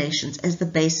social relations as the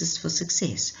basis for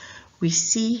success. We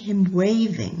see him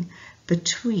waving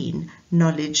between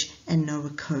knowledge and knower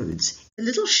codes. The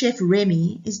little chef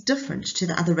Remy is different to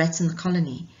the other rats in the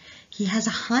colony. He has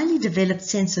a highly developed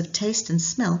sense of taste and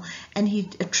smell, and he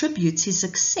attributes his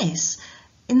success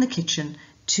in the kitchen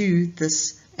to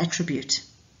this attribute.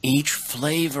 Each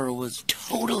flavor was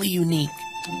totally unique.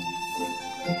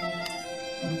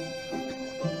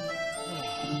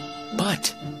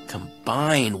 But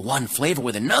combine one flavor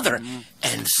with another,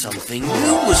 and something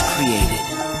new was created.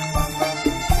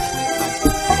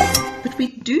 But we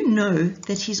do know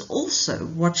that he's also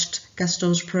watched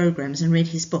Gaston's programs and read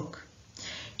his book.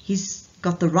 He's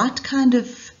got the right kind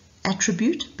of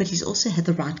attribute, but he's also had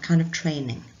the right kind of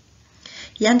training.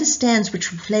 He understands which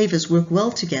flavors work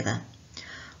well together.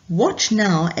 Watch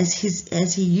now as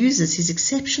he uses his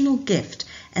exceptional gift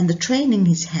and the training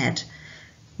he's had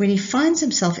when he finds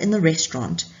himself in the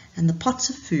restaurant and the pots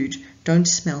of food don't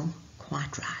smell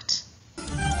quite right.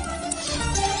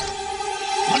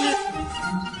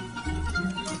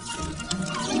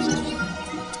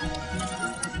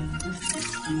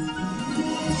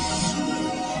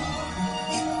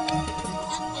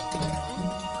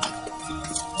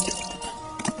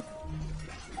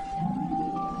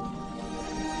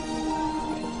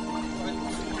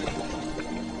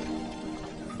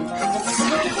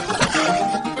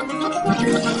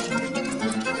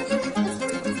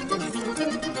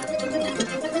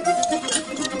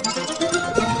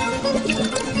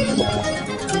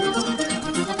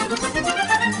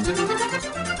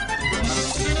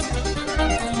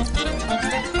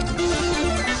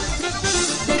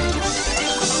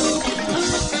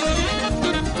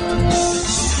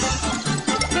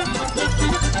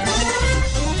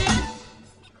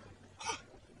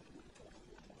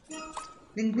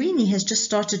 Linguini has just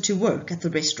started to work at the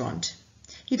restaurant.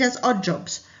 He does odd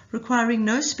jobs, requiring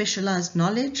no specialized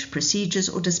knowledge, procedures,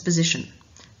 or disposition.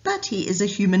 But he is a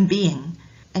human being,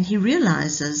 and he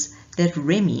realizes that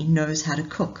Remy knows how to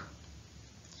cook.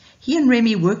 He and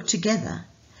Remy work together,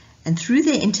 and through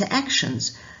their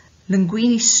interactions,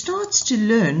 Linguini starts to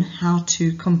learn how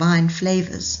to combine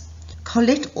flavors.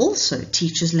 Colette also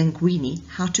teaches Linguini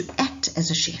how to act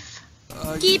as a chef.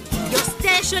 Keep your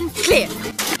station clear.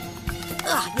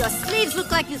 Ugh, your sleeves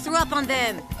look like you threw up on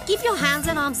them. Keep your hands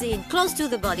and arms in, close to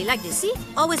the body, like this, see?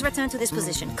 Always return to this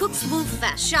position. Cook smooth,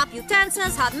 fast, sharp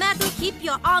utensils, hot metal, keep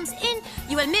your arms in.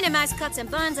 You will minimize cuts and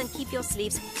burns and keep your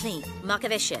sleeves clean. Marque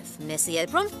avec chef, Messier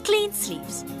Prom, clean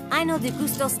sleeves. I know the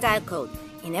Gusto style code.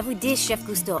 In every dish, Chef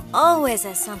Gusto always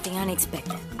has something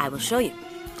unexpected. I will show you.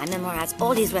 I memorize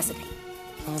all his recipes.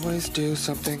 Always do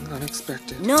something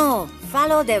unexpected. No,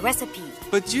 follow the recipe.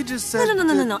 But you just said...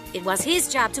 No. It was his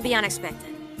job to be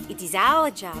unexpected. It is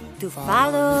our job to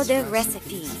follow the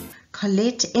recipe.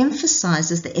 Colette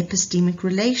emphasizes the epistemic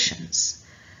relations,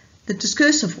 the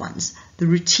discursive ones, the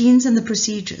routines and the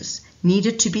procedures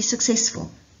needed to be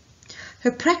successful.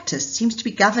 Her practice seems to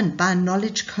be governed by a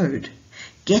knowledge code.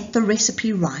 Get the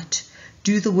recipe right,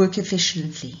 do the work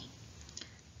efficiently.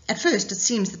 At first, it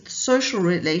seems that the social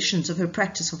relations of her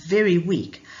practice are very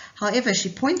weak. However, she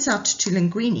points out to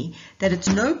Linguini that it's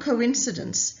no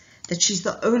coincidence that she's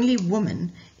the only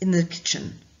woman in the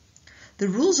kitchen. The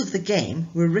rules of the game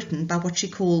were written by what she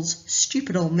calls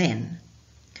stupid old men.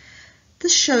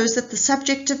 This shows that the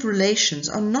subjective relations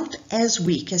are not as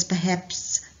weak as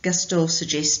perhaps Gaston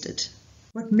suggested.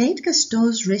 What made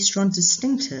Gaston's restaurant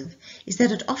distinctive is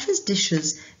that it offers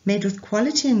dishes made with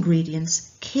quality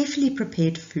ingredients, carefully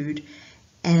prepared food,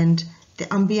 and the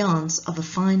ambiance of a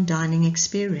fine dining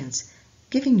experience,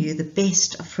 giving you the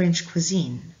best of French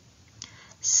cuisine.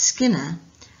 Skinner,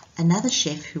 another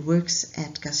chef who works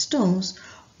at Gaston's,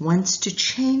 wants to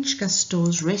change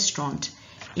Gaston's restaurant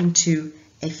into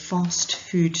a fast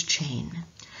food chain.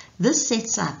 This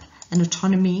sets up an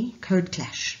autonomy code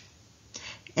clash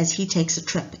as he takes a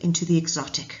trip into the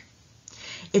exotic.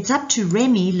 It's up to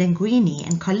Remy, Linguini,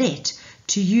 and Colette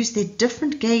to use their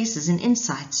different gazes and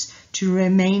insights to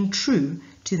remain true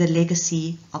to the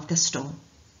legacy of Gaston.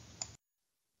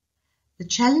 The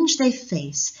challenge they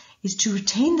face is to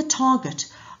retain the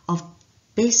target of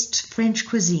best French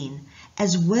cuisine,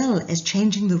 as well as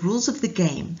changing the rules of the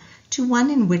game to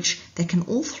one in which they can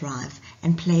all thrive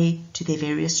and play to their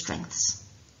various strengths.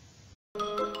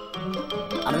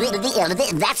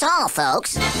 That's all,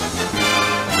 folks.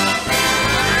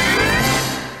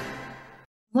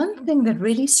 One thing that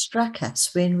really struck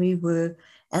us when we were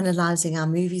analysing our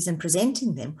movies and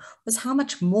presenting them was how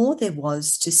much more there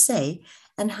was to say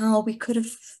and how we could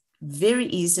have very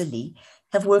easily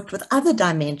have worked with other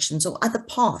dimensions or other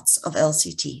parts of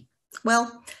LCT.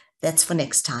 Well, that's for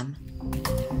next time.